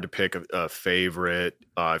 It's hard to pick a favorite.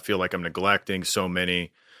 I feel like I'm neglecting so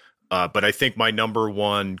many. But I think my number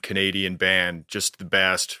 1 Canadian band, just the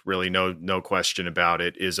best, really no question about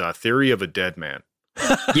it, is Theory of a Dead Man.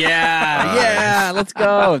 Yeah, let's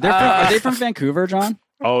go. Are they from Vancouver, John?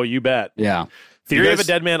 Oh, you bet. Yeah. Theory of a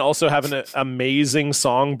Dead Man also have an amazing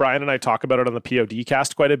song. Brian and I talk about it on the POD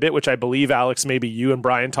cast quite a bit, which I believe, Alex, maybe you and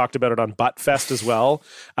Brian talked about it on Butt Fest as well.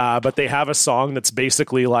 But they have a song that's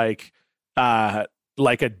basically like a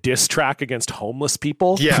diss track against homeless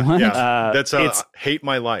people. Yeah. That's Hate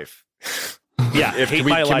My Life. Yeah, Hate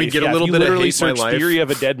My Life. Can we get a little bit of Hate My Life? Theory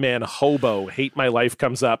of a Dead Man, hobo, Hate My Life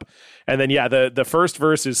comes up. And then, the first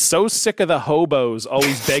verse is, so sick of the hobos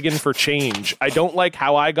always begging for change. I don't like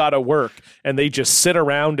how I gotta work and they just sit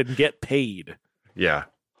around and get paid. Yeah.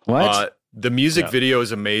 What? The music video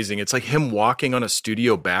is amazing. It's like him walking on a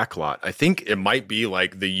studio backlot. I think it might be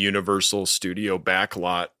like the Universal Studio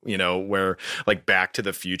backlot, where like Back to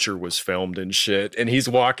the Future was filmed and shit. And he's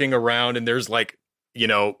walking around and there's like,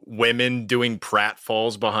 women doing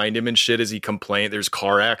pratfalls behind him and shit as he complained. There's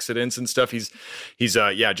car accidents and stuff. He's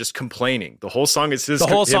just complaining. The whole song is his. The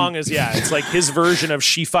whole song is it's like his version of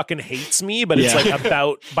She Fucking Hates Me, but it's like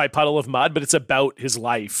about by Puddle of Mud, but it's about his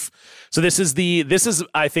life. So this is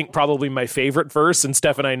I think probably my favorite verse, and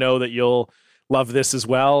Steph and I know that you'll love this as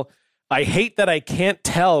well. I hate that I can't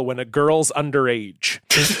tell when a girl's underage.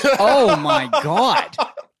 Oh my God.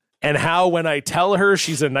 And how when I tell her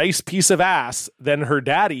she's a nice piece of ass, then her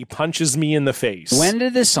daddy punches me in the face. When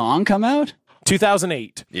did this song come out?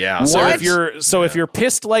 2008. Yeah. So if you're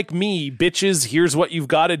pissed like me, bitches, here's what you've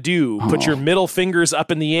got to do. Put your middle fingers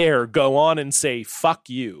up in the air, go on and say, fuck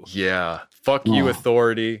you. Yeah. Fuck you,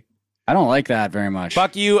 authority. I don't like that very much.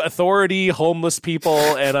 Fuck you, authority, homeless people,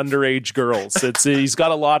 and underage girls. He's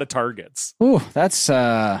got a lot of targets. Ooh, that's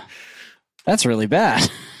That's really bad.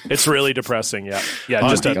 It's really depressing. Yeah.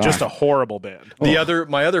 Just a horrible band. My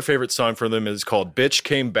other favorite song from them is called "Bitch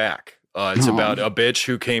Came Back." It's about a bitch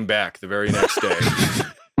who came back the very next day.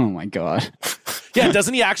 Oh my God. Yeah,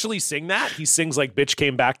 doesn't he actually sing that? He sings like "Bitch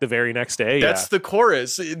Came Back" the very next day. That's the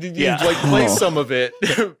chorus. Play some of it,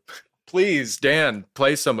 please, Dan.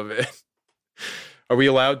 Play some of it. Are we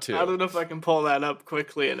allowed to? I don't know if I can pull that up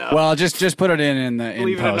quickly enough. Well, just put it in the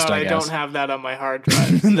Believe in post. It or not, I don't have that on my hard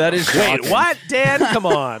drive. That is shocking. Wait, what, Dan? Come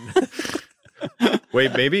on.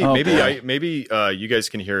 Wait, maybe you guys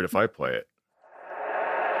can hear it if I play it.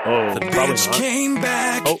 Oh, the bitch came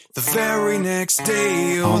back the very next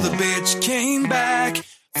day. The bitch came back.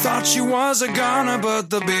 Thought she was a goner, but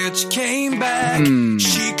the bitch came back.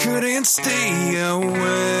 She couldn't stay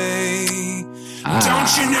away.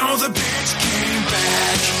 Don't you know the bitch came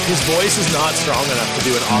back? His voice is not strong enough to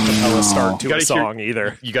do an acapella start to a song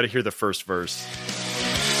either. You got to hear the first verse.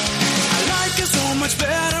 I like her so much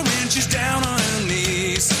better when she's down on her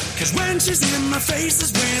knees. Cause when she's in my face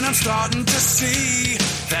is when I'm starting to see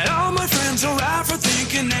that all my friends are out for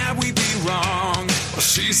thinking that we be wrong. Well,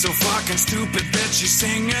 she's so fucking stupid that she's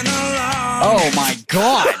singing along. Oh my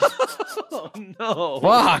God. Oh no.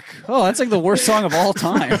 Fuck. Oh, that's like the worst song of all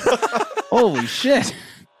time. Holy shit.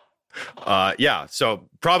 Yeah, so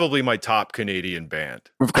probably my top Canadian band.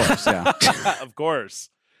 Of course, yeah. Of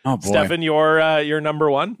course. Oh boy. Stefan, your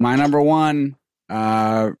number one? My number one,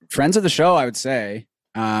 friends of the show, I would say.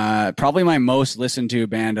 Probably my most listened to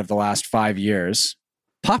band of the last 5 years.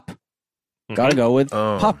 Pup. Gotta go with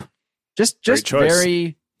Pup. Just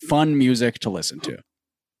very fun music to listen to.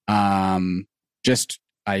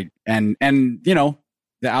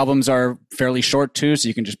 The albums are fairly short too, so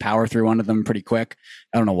you can just power through one of them pretty quick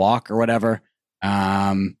out on a walk or whatever.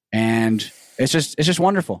 And it's just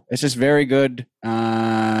wonderful. It's just very good,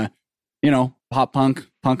 pop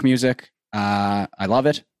punk music. I love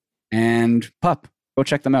it. And Pup, go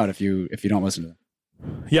check them out if you don't listen to them.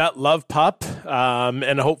 Yeah, love Pup.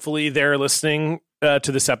 And hopefully they're listening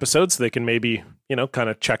to this episode so they can maybe, kind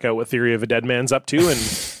of check out what Theory of a Dead Man's up to and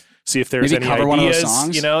see if there's maybe any cover ideas. One of those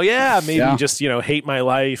songs. Just, Hate My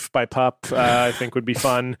Life by Pup, I think would be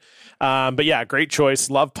fun. But yeah, great choice.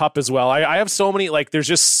 Love Pup as well. I have so many,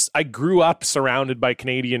 I grew up surrounded by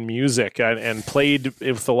Canadian music and played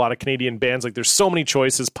with a lot of Canadian bands. Like, there's so many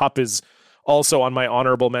choices. Pup is also on my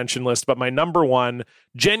honorable mention list, but my number one,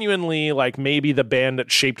 genuinely, maybe the band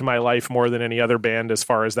that shaped my life more than any other band as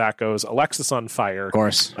far as that goes, Alexisonfire. Of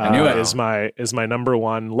course. I knew it. Is my number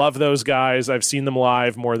one. Love those guys. I've seen them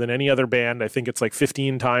live more than any other band. I think it's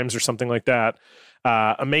 15 times or something like that.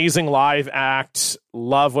 Amazing live act.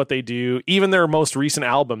 Love what they do. Even their most recent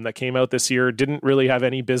album that came out this year didn't really have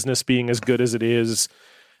any business being as good as it is.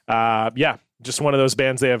 Just one of those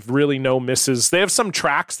bands. They have really no misses. They have some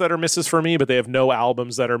tracks that are misses for me, but they have no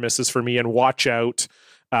albums that are misses for me. And Watch Out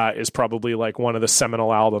is probably one of the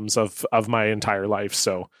seminal albums of my entire life.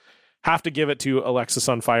 So have to give it to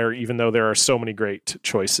Alexisonfire, even though there are so many great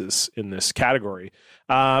choices in this category.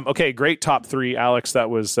 Okay, great top three, Alex.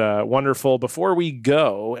 That was wonderful. Before we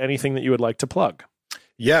go, anything that you would like to plug?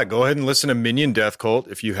 Yeah, go ahead and listen to Minion Death Cult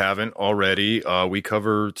if you haven't already. We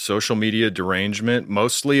cover social media derangement,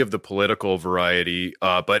 mostly of the political variety,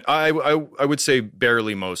 but I would say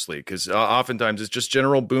barely mostly, because oftentimes it's just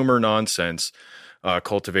general boomer nonsense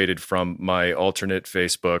cultivated from my alternate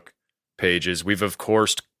Facebook pages. We've, of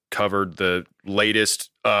course, covered the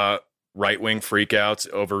latest right-wing freakouts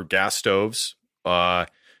over gas stoves. You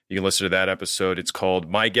can listen to that episode. It's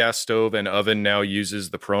called My Gas Stove and Oven Now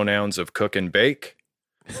Uses the Pronouns of Cook and Bake.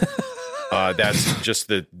 That's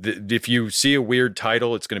just if you see a weird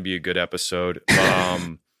title, it's going to be a good episode.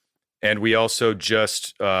 And we also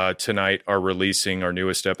just tonight are releasing our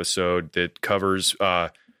newest episode that covers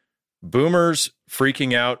boomers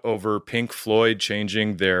freaking out over Pink Floyd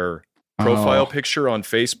changing their profile picture on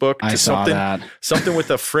Facebook to something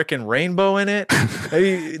with a frickin' rainbow in it.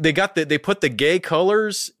 They put the gay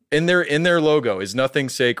colors in their logo. Is nothing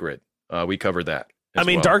sacred. We covered that.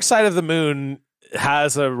 Dark Side of the Moon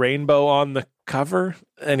has a rainbow on the cover.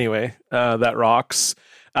 Anyway, that rocks.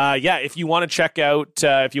 If you want to check out,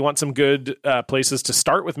 if you want some good places to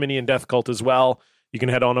start with Minion Death Cult as well, you can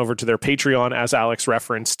head on over to their Patreon. As Alex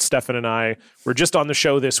referenced, Stefan and I were just on the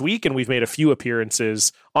show this week, and we've made a few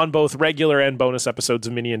appearances on both regular and bonus episodes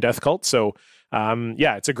of Minion Death Cult. So,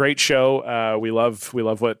 it's a great show. We love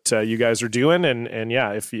what you guys are doing, and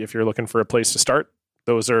if you're looking for a place to start,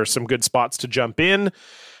 those are some good spots to jump in.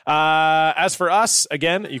 As for us,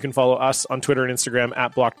 again, you can follow us on Twitter and Instagram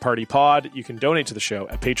at BlockedPartyPod. You can donate to the show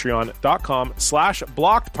at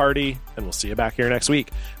patreon.com/blockedparty, and we'll see you back here next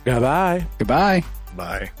week. Goodbye. Goodbye.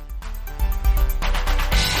 Bye.